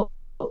not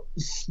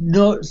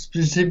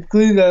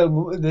specifically.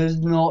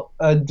 There's not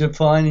a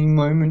defining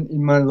moment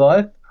in my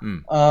life.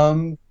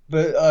 Mm.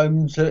 But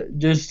I'm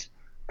just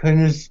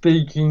kind of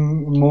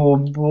speaking more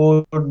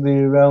broadly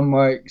around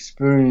my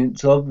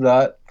experience of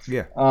that,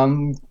 Yeah.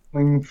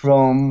 coming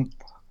from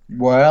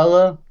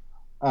Wales,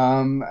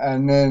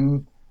 and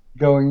then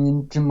going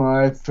into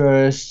my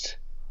first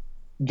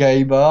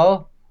gay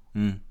bar,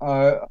 Mm.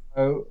 I,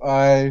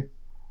 I,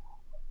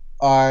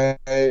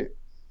 I,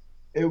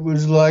 it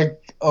was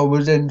like I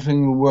was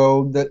entering a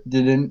world that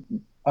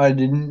I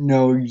didn't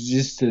know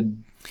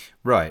existed,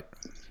 Right.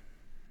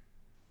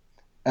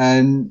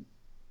 and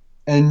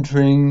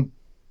entering,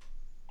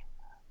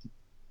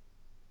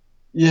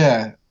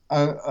 yeah,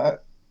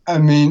 I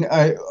mean,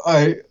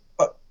 I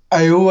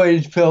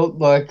always felt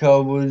like I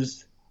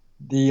was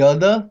the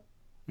other,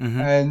 Mm-hmm.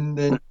 and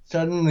then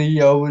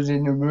suddenly I was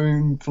in a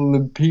room full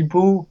of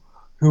people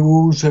who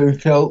also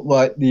felt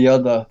like the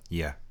other,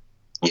 Yeah.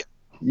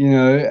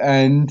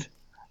 and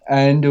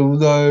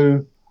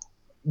although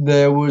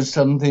there was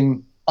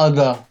something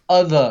other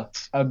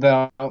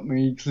about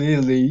me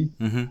clearly,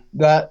 Mm-hmm.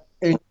 that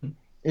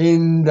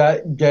in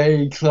that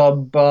gay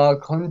club bar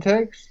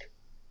context,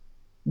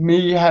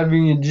 me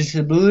having a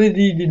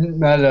disability didn't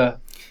matter.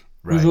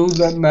 Because Right. all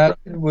that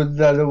mattered was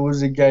that I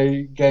was a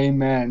gay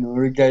man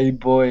or a gay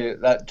boy at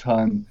that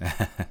time.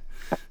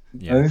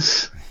 Yeah.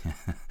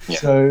 You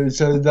know?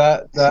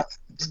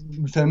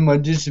 So my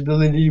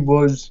disability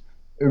was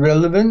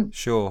irrelevant,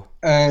 Sure.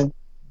 and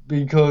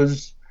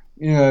because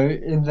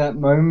in that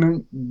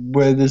moment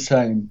we're the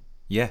same.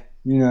 Yeah.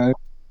 You know,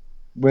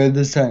 we're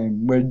the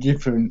same. We're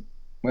different,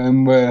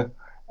 and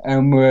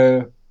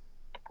we're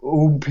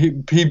all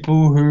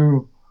people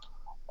who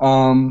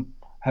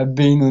have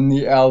been on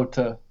the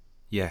outer.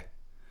 Yeah.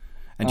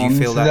 And do you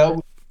feel So that?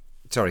 that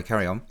Sorry,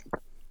 carry on.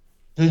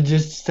 to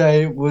just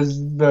say it was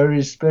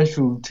very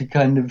special to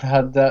kind of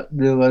have that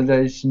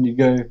realization to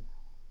go,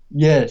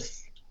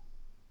 yes,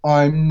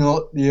 I'm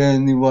not the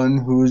only one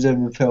who has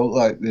ever felt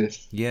like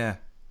this. Yeah.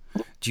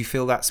 Do you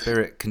feel that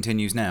spirit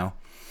continues now?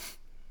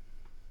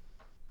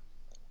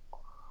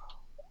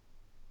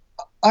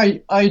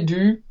 I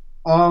do,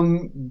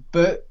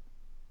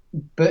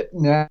 but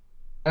now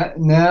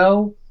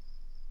now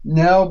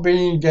now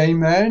being a gay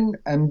man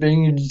and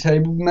being a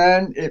disabled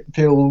man, it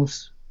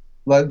feels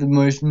like the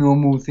most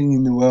normal thing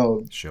in the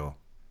world, Sure.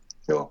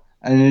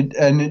 and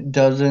it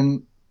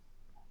doesn't.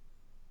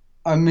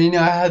 I mean,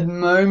 I had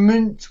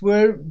moments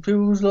where it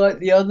feels like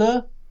the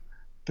other,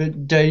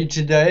 but day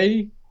to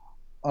day,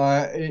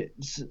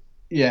 it's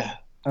yeah.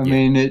 I Yeah.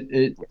 mean,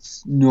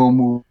 it's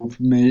normal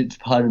for me. It's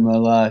part of my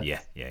life.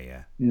 Yeah. Yeah.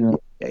 Yeah. You know.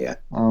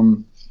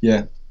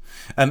 Yeah.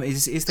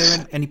 Is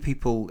there any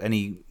people,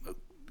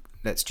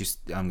 let's just,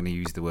 I'm going to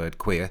use the word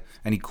queer,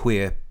 any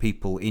queer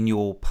people in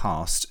your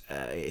past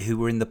who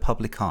were in the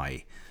public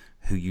eye,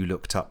 who you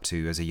looked up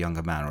to as a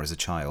younger man or as a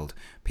child,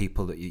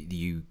 people that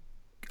you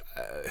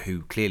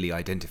who clearly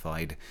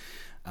identified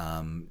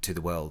to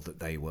the world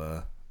that they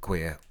were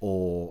queer,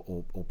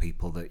 or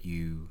people that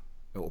you,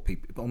 or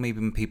maybe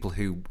even people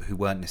who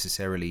weren't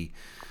necessarily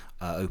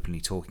openly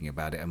talking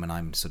about it. And when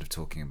I'm sort of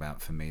talking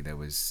about, for me,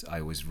 I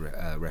always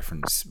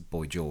reference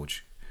Boy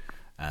George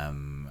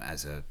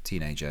as a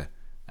teenager,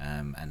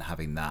 and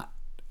having that,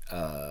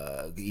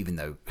 even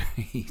though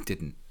he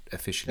didn't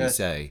officially Yes.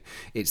 say,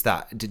 it's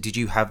that. Did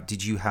you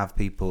have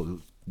people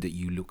that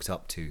you looked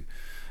up to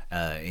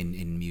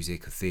in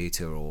music or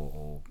theatre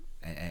or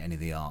any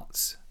of the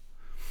arts?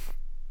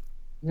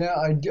 Yeah,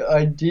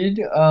 I did.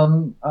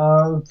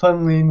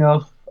 Funnily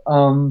enough,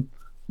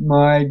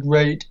 my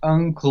great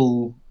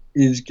uncle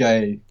is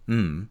gay.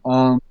 Mm.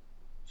 Um,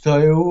 so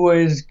I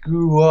always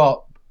grew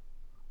up,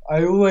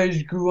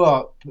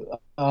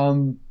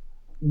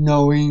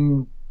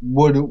 knowing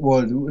what it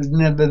was. It was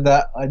never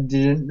that I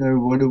didn't know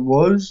what it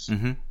was,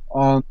 Mm-hmm.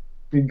 um,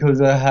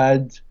 because I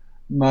had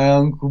my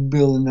Uncle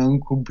Bill and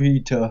Uncle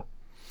Peter,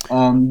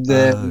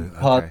 they're Oh,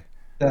 part okay.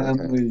 of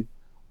the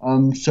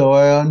family. So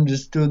I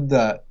understood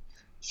that.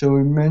 So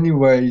in many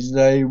ways,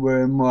 they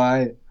were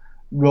my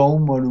role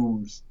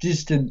models,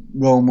 distant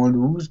role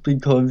models,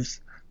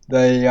 because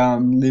they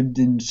lived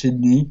in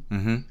Sydney.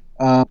 Mm-hmm.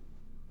 Um,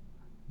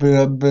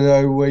 but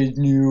I always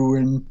knew,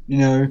 and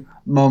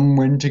Mum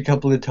went a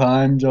couple of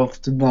times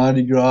off to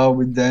Mardi Gras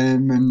with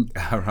them, and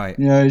All right.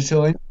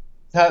 so I knew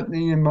what's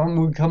happening, and Mum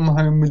would come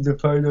home with the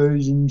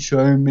photos and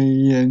show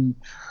me, and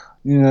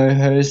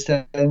her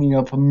standing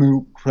up on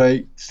milk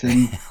crates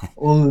and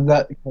all of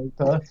that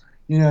paper.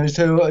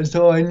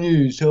 So I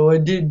knew, so I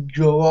did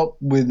grow up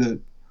with it,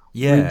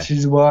 Yeah. which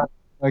is why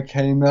I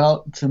came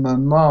out to my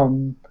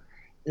mum.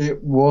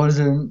 It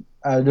wasn't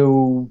at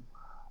all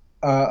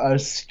a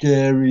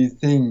scary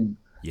thing,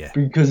 Yeah.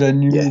 because I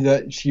knew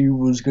that she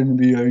was going to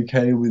be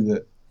okay with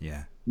it,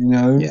 Yeah. you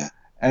know?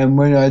 And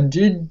when I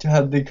did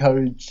have the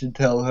courage to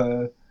tell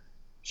her,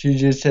 she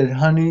just said,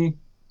 honey,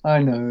 I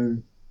know,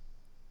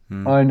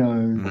 Mm. I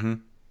know.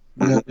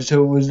 Mm-hmm.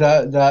 So it was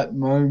that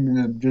moment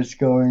of just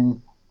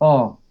going,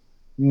 oh,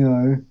 you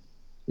know,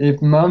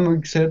 if mum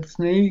accepts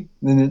me,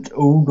 then it's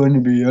all going to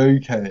be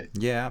okay.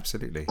 Yeah,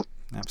 absolutely.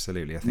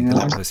 Absolutely. I You think a know?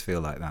 lot of us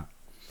feel like that.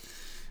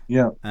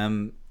 Yeah.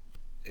 Um,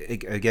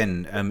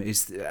 again,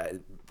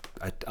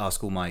 I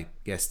ask all my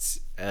guests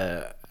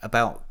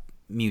about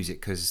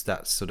music, because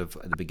that's sort of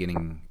at the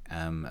beginning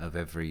of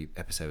every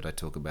episode. I've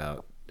talked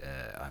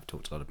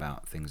a lot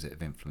about things that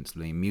have influenced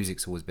me.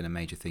 Music's always been a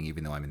major thing,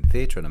 even though I'm in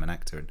theatre and I'm an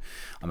actor and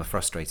I'm a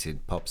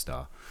frustrated pop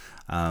star.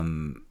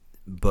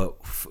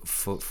 But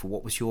for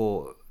what was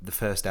the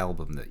first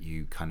album that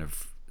you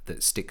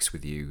that sticks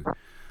with you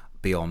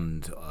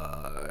beyond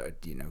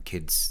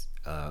kids,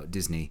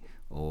 Disney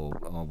or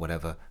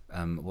whatever?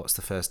 What's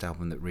the first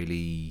album that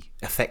really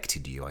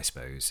affected you, I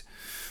suppose?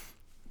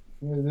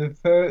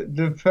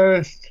 The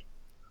first,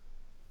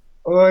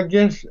 or I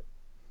guess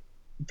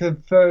the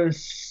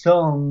first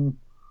song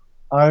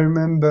I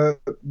remember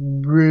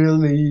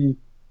really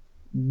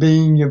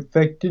being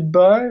affected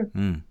by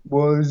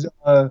was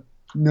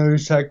No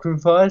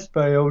Sacrifice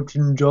by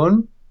Elton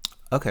John.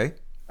 Okay.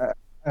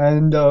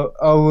 And I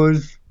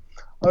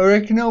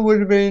reckon I would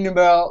have been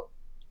about,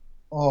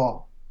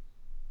 not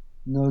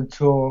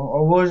sure.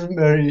 I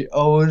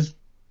was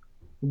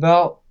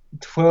about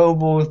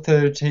 12 or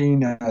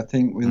 13, I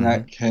think, when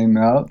that came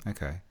out.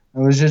 Okay. I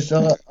was just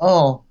like,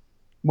 oh,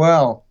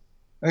 wow,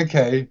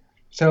 okay.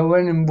 So I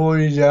went and bought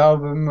his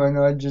album and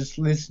I just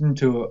listened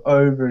to it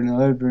over and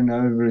over and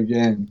over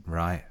again.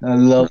 Right. I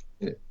loved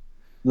it.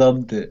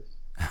 Loved it.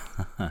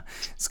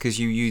 It's because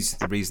you use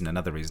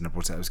another reason I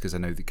brought it up was because I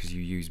know that because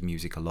you use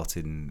music a lot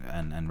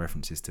and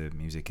references to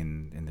music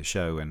in the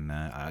show, and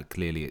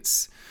clearly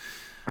it's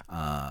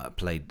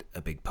played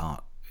a big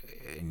part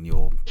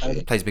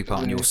plays a big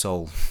part in your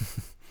soul.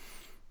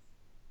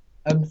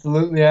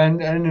 Absolutely,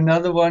 and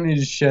another one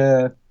is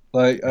Cher.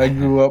 Like, I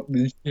grew up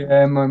with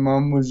Cher. My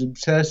mum was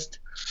obsessed.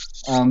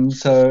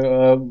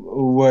 So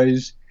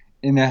always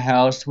in a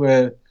house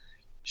where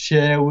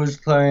Cher was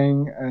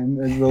playing, and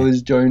as well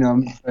as Joan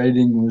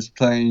Armatrading was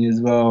playing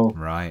as well.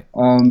 Right.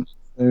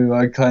 So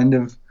I kind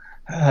of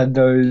had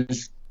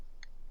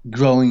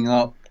growing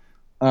up.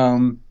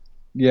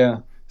 Yeah.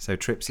 So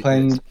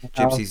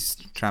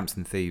Gypsies, Tramps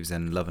and Thieves,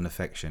 and Love and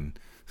Affection.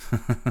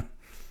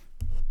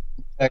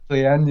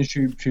 Exactly, and the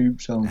Shoop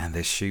Shoop song. And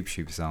the Shoop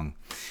Shoop song.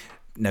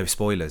 No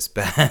spoilers,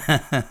 but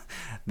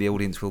the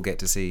audience will get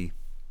to see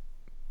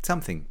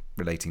something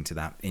relating to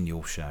that in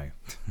your show.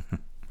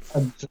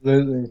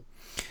 Absolutely.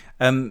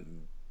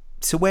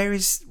 So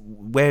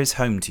where's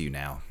home to you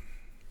now?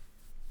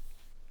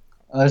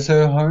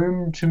 So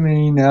home to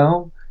me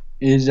now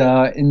is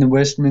in the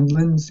West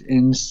Midlands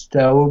in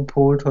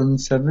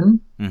Stourport-on-Severn.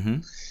 Mm-hmm.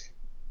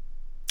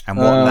 And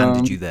what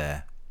landed you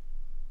there?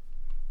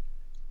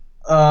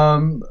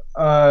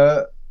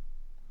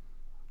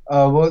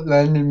 What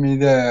landed me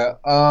there?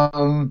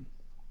 A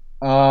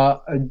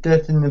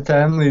death in the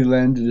family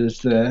landed us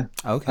there.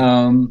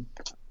 Okay.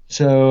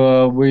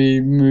 So we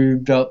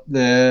moved up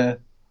there.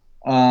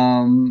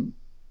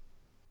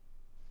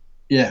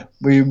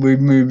 We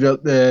moved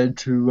up there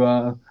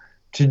to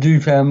do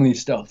family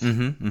stuff.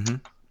 Mm-hmm.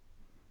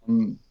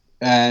 Mm-hmm.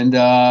 And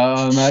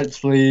I'm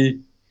actually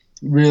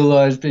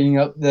realised being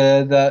up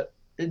there that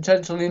it's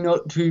actually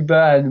not too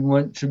bad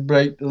once you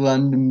break the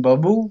London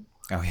bubble.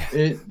 Oh yeah.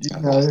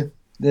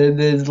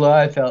 There's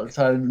life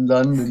outside of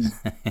London,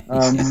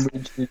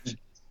 which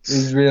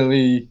is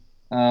really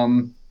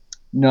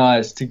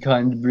nice to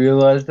kind of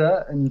realise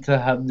that and to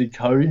have the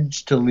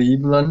courage to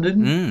leave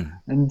London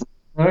and to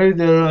know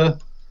there are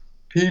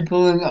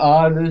people and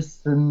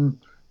artists and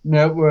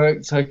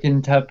networks I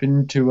can tap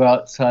into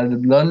outside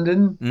of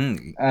London.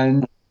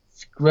 And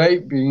it's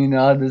great being an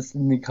artist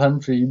in the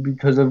country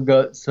because I've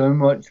got so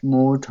much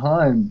more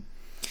time.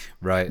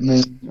 Right. I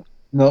mean,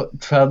 not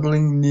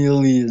travelling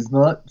nearly as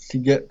much to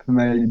get from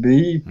A to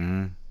B.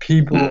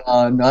 People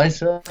are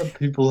nicer.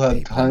 People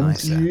have time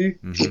for you.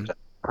 Mm-hmm.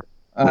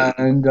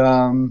 And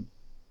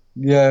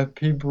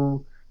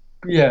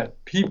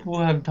people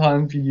have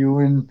time for you,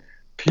 and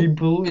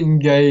people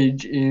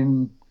engage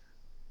in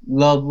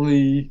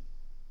lovely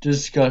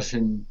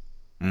discussion.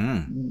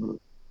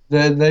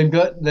 They've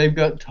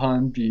got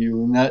time for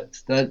you, and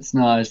that's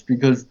nice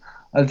because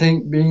I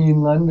think being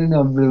in London,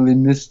 I've really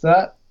missed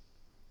that.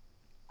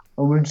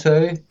 I would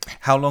say.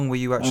 How long were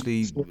you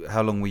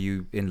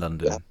in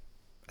London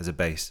as a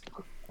base?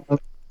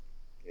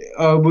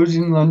 I was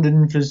in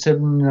London for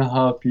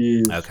 7.5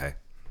 years. Okay.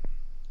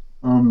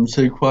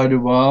 So quite a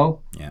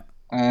while. Yeah.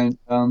 And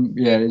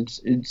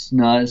it's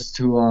nice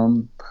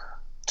to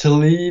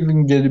leave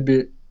and get a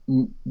bit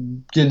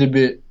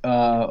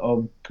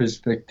of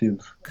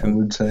perspective. I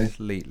would say.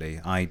 Completely.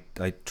 I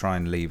try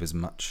and leave as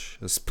much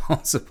as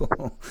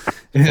possible for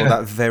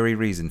that very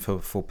reason,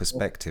 for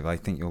perspective. I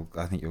think you're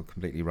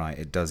completely right.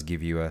 It does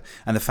give you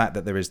and the fact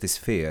that there is this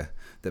fear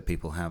that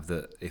people have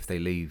that if they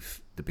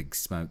leave the big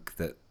smoke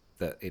that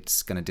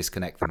it's going to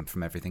disconnect them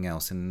from everything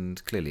else,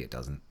 and clearly it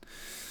doesn't.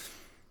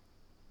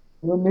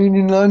 Well, I mean,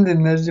 in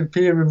London, there's a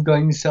fear of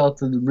going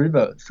south of the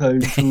river, so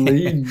to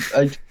leave,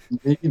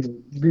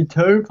 it'd be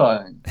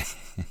terrifying.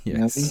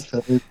 Yes.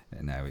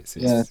 No, it's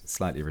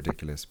slightly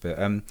ridiculous. But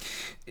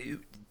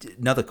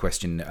another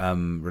question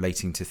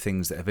relating to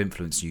things that have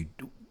influenced you.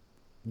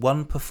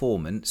 One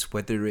performance,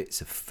 whether it's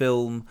a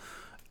film,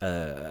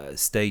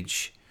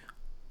 stage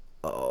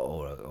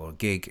or a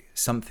gig,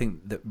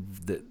 something that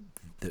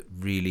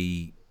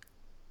really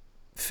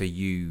for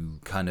you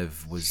kind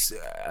of was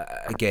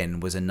again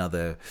was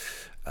another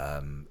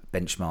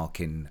benchmark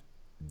in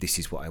this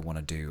is what I want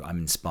to do. I'm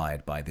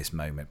inspired by this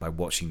moment, by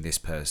watching this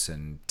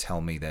person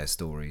tell me their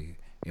story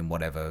in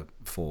whatever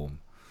form.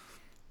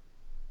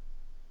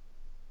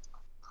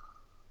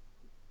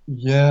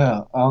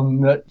 Yeah,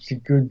 that's a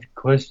good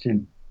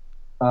question.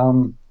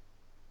 Um,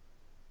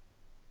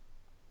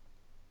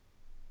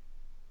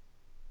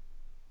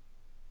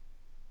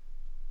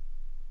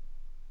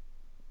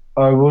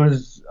 I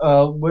was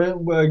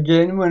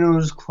when I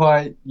was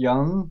quite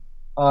young,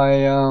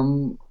 I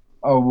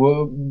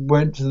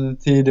went to the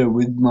theatre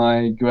with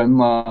my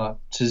grandma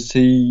to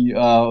see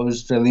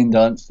Australian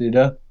Dance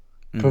Theatre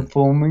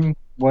performing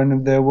one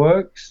of their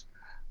works,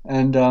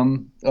 and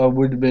I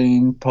would have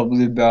been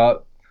probably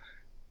about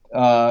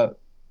uh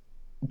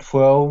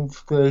 12,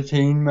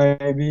 13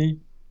 maybe,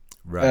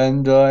 Right.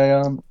 and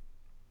I at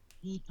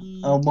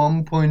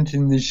one point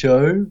in the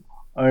show,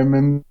 I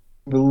remember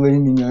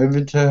leaning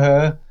over to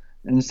her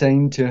and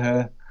saying to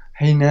her,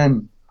 "Hey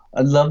Nan,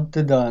 I'd love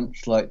to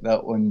dance like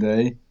that one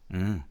day."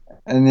 Mm.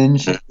 And then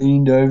she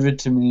leaned over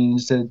to me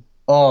and said,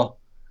 "Oh,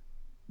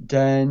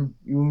 Dan,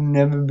 you'll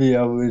never be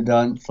able to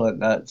dance like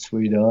that,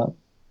 sweetheart."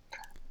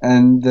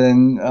 And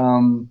then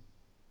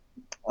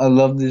I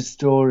love this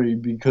story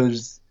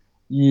because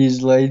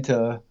years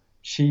later,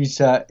 she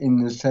sat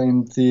in the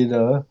same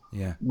theatre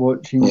Yeah.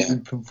 watching me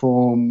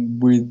perform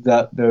with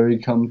that very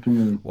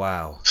company.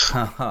 Wow.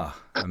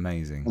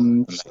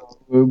 Amazing. So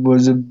it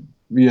was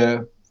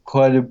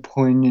quite a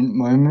poignant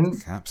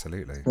moment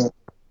Absolutely.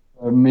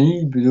 for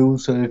me, but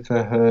also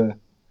for her,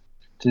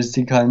 just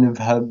to kind of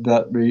have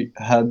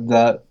have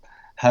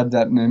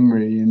that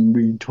memory. And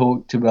we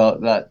talked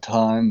about that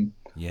time,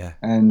 Yeah.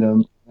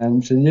 and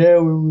said, yeah,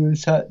 we were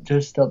sat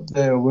just up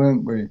there,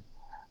 weren't we?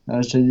 And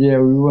I said, yeah,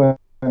 we were,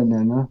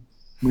 Nana,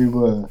 we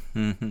were.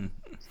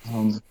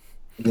 Um,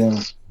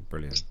 yeah.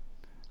 Brilliant.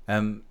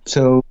 Um,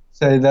 So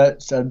say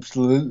that's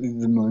absolutely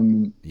the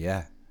moment.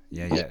 yeah,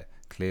 yeah.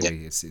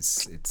 Clearly,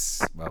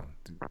 it's well,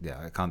 yeah.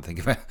 I can't think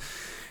of it.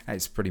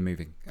 It's pretty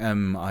moving.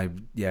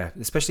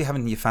 Especially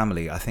having your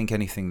family. I think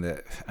anything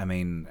that I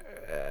mean,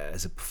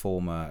 as a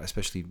performer,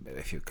 especially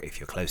if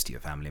you're close to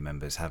your family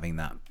members, having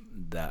that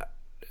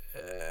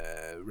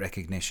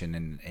recognition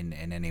in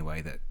any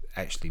way that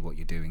actually what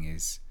you're doing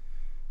is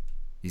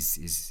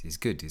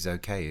good, is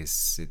okay, it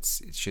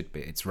should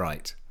be, it's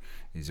right,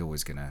 is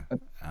always gonna.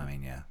 I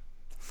mean, yeah.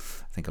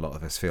 I think a lot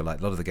of us feel like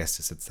a lot of the guests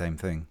have said the same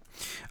thing.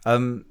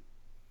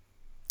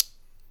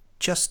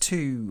 Just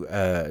to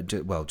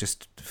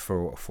just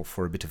for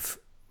a bit of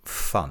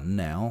fun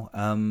now.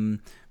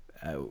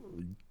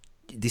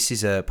 This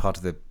is a part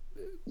of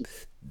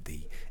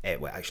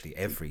well, actually,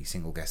 every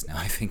single guest now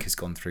I think has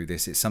gone through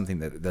this. It's something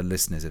that the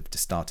listeners have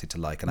started to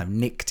like, and I've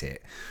nicked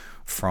it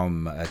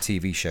from a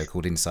TV show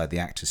called Inside the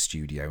Actors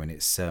Studio, and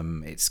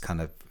it's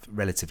kind of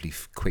relatively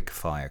quick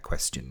fire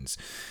questions,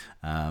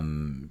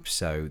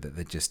 so that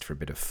they're just for a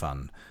bit of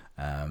fun,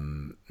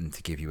 and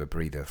to give you a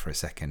breather for a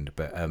second.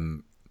 But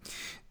I'm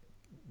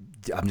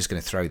just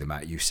going to throw them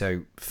at you.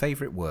 So,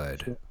 favourite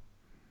word?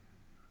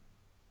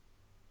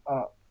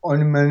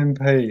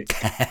 Onomatopoeic.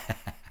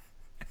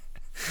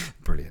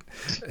 Brilliant.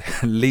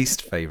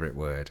 Least favourite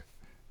word?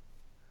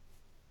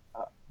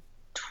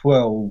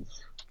 12.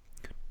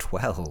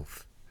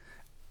 12.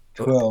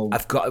 12.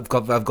 I've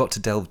got to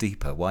delve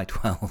deeper. Why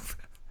 12?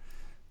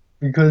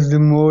 Because the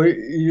more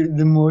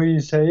you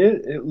say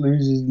it, it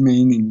loses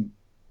meaning.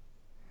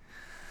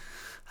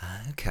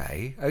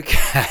 Okay.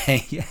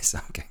 Yes,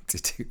 I'm going to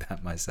do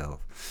that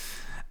myself.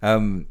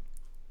 So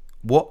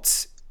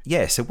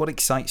what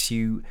excites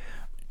you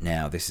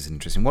now? This is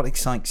interesting. What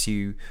excites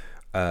you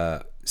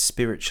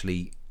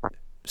spiritually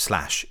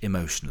 /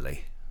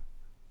 emotionally?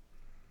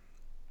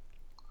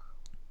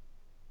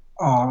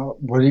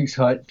 What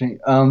excites me?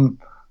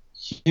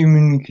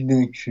 Human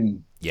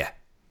connection. Yeah,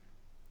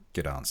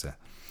 good answer.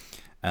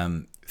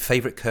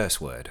 Favorite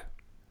curse word?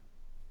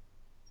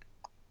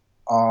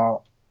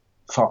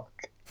 Fuck.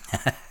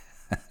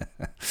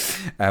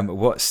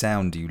 What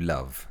sound do you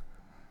love?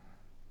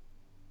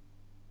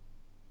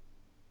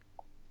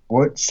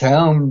 What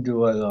sound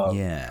do I love?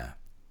 Yeah.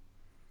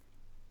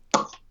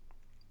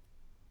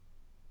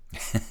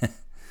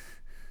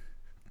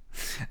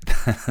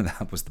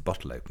 That was the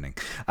bottle opening.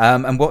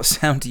 And what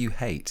sound do you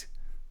hate?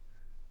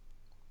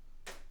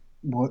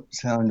 What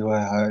sound do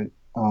I hate?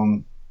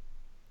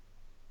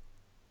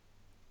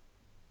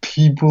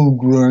 People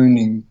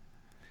groaning.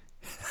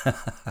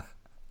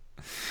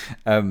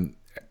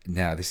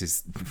 Now this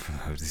is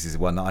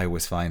one that I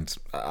always find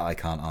I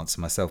can't answer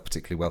myself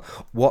particularly well.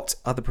 What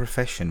other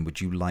profession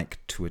would you like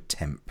to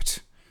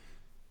attempt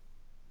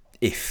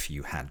if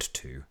you had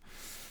to?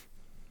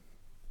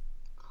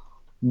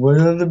 What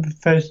other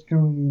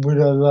profession would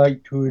I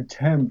like to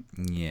attempt?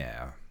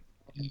 Yeah.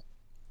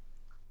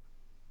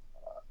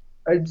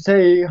 I'd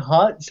say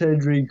heart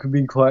surgery could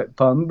be quite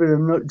fun, but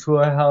I'm not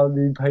sure how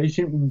the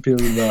patient would feel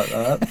about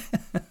that.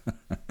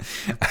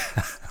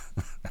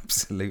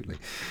 Absolutely.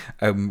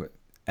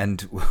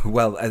 And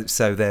well,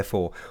 so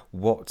therefore,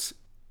 what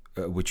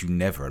would you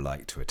never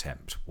like to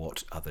attempt?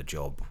 What other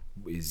job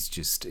is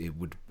just it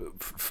would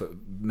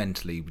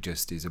mentally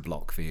just is a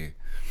block for you?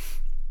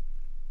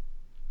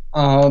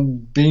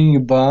 Being a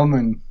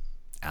barman.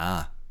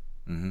 Ah,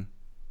 mm-hmm.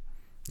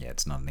 Yeah,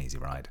 it's not an easy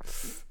ride.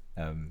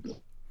 Um,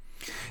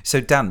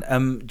 so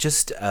Dan,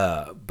 just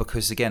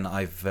because again,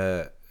 I've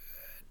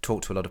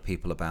talked to a lot of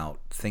people about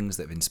things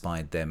that have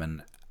inspired them,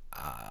 and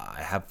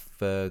I have,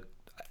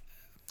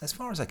 as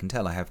far as I can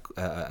tell, I have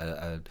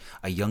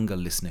a younger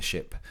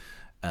listenership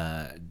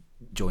uh,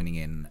 joining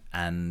in,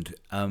 and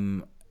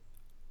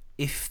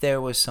if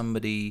there was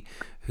somebody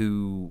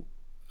who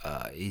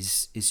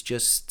is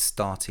just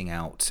starting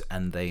out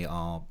and they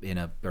are in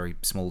a very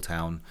small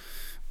town,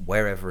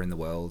 wherever in the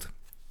world,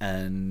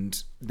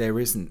 and there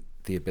isn't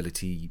the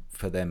ability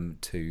for them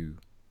to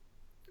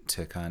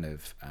kind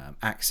of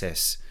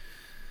access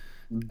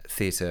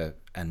theatre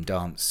and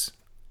dance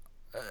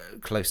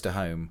close to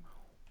home,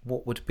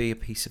 what would be a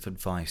piece of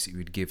advice that you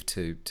would give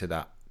to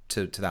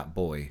that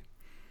boy?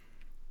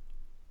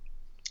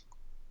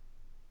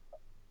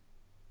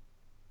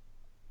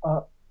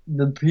 Uh,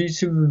 the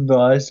piece of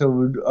advice I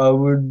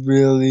would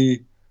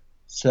really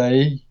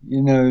say,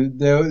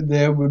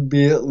 there would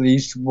be at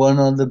least one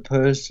other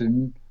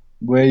person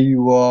where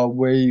you are,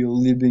 where you're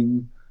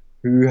living,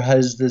 who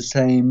has the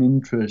same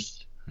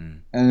interest.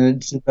 Mm. And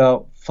it's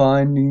about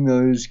finding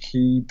those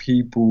key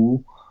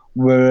people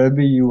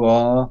wherever you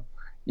are,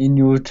 in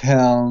your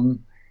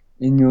town,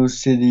 in your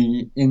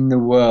city, in the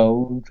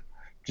world,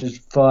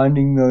 just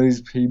finding those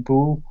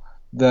people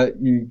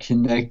that you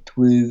connect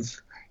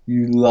with,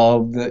 you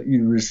love, that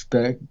you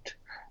respect,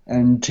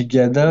 and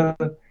together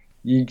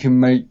you can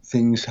make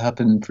things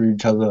happen for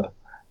each other.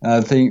 And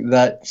I think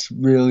that's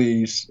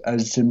really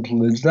as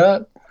simple as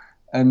that,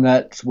 and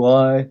that's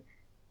why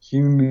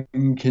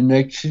human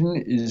connection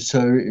is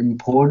so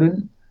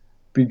important,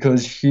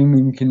 because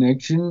human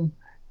connection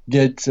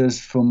gets us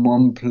from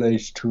one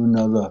place to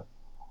another.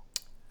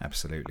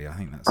 Absolutely, I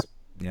think that's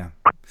yeah,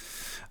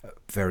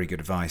 very good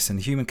advice.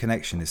 And human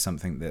connection is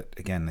something that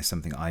again is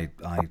something I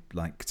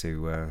like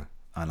to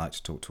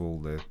talk to all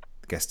the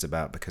guests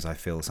about, because I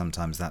feel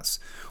sometimes that's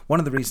one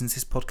of the reasons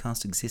this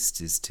podcast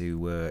exists, is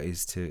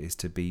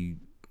to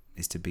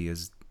be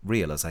as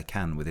real as I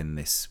can within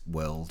this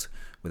world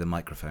with a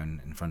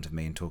microphone in front of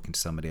me and talking to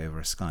somebody over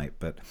a Skype.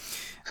 But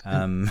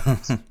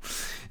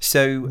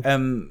so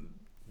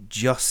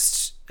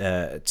just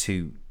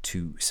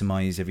to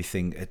surmise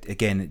everything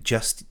again,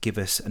 just give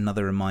us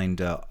another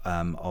reminder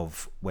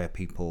of where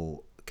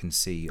people can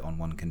see On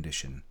One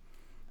Condition.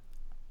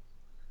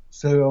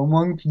 So, on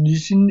one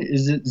condition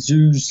is at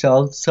Zoo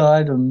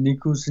Southside on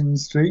Nicholson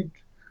Street,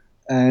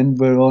 and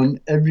we're on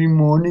every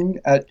morning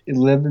at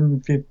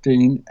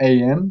 11:15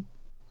 a.m.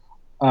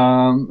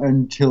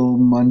 Until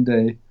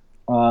Monday.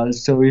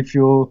 So if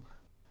you're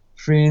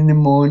 3 in the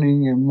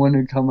morning and want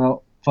to come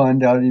out,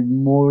 find out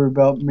even more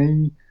about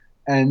me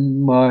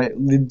and my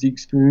lived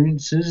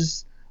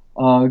experiences,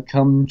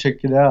 come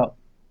check it out.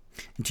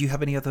 Do you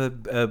have any other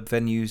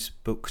venues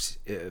booked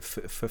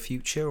for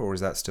future, or is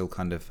that still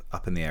kind of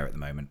up in the air at the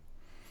moment?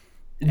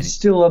 It's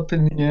still up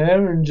in the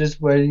air and just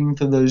waiting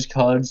for those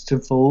cards to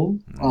fall.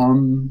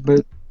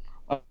 But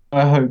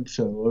I hope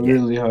so. I Yeah.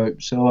 really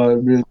hope so. I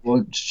really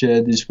want to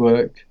share this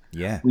work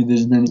Yeah. with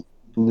as many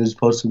people as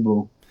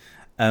possible.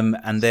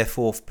 And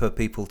therefore, for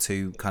people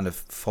to kind of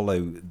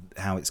follow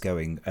how it's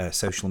going,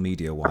 social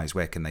media wise,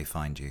 where can they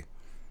find you?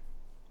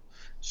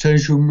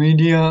 Social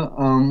media,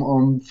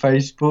 on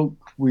Facebook,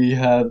 we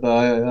have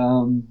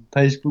a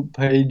Facebook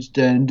page,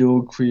 Dan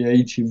Daw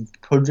Creative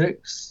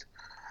Projects,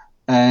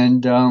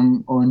 and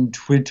on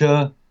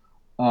Twitter,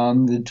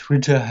 the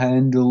Twitter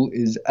handle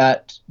is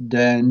at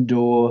Dan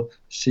Daw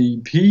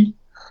CP,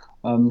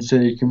 so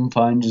you can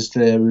find us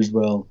there as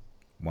well.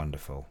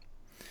 Wonderful.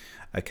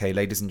 Okay,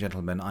 ladies and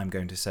gentlemen, I'm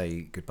going to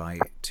say goodbye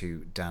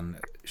to Dan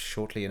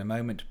shortly in a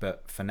moment,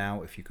 but for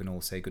now, if you can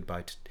all say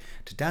goodbye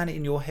to Dan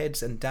in your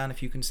heads, and Dan,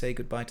 if you can say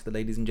goodbye to the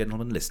ladies and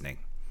gentlemen listening.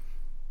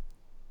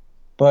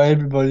 Bye,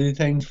 everybody.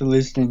 Thanks for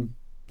listening.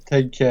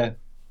 Take care.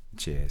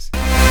 Cheers.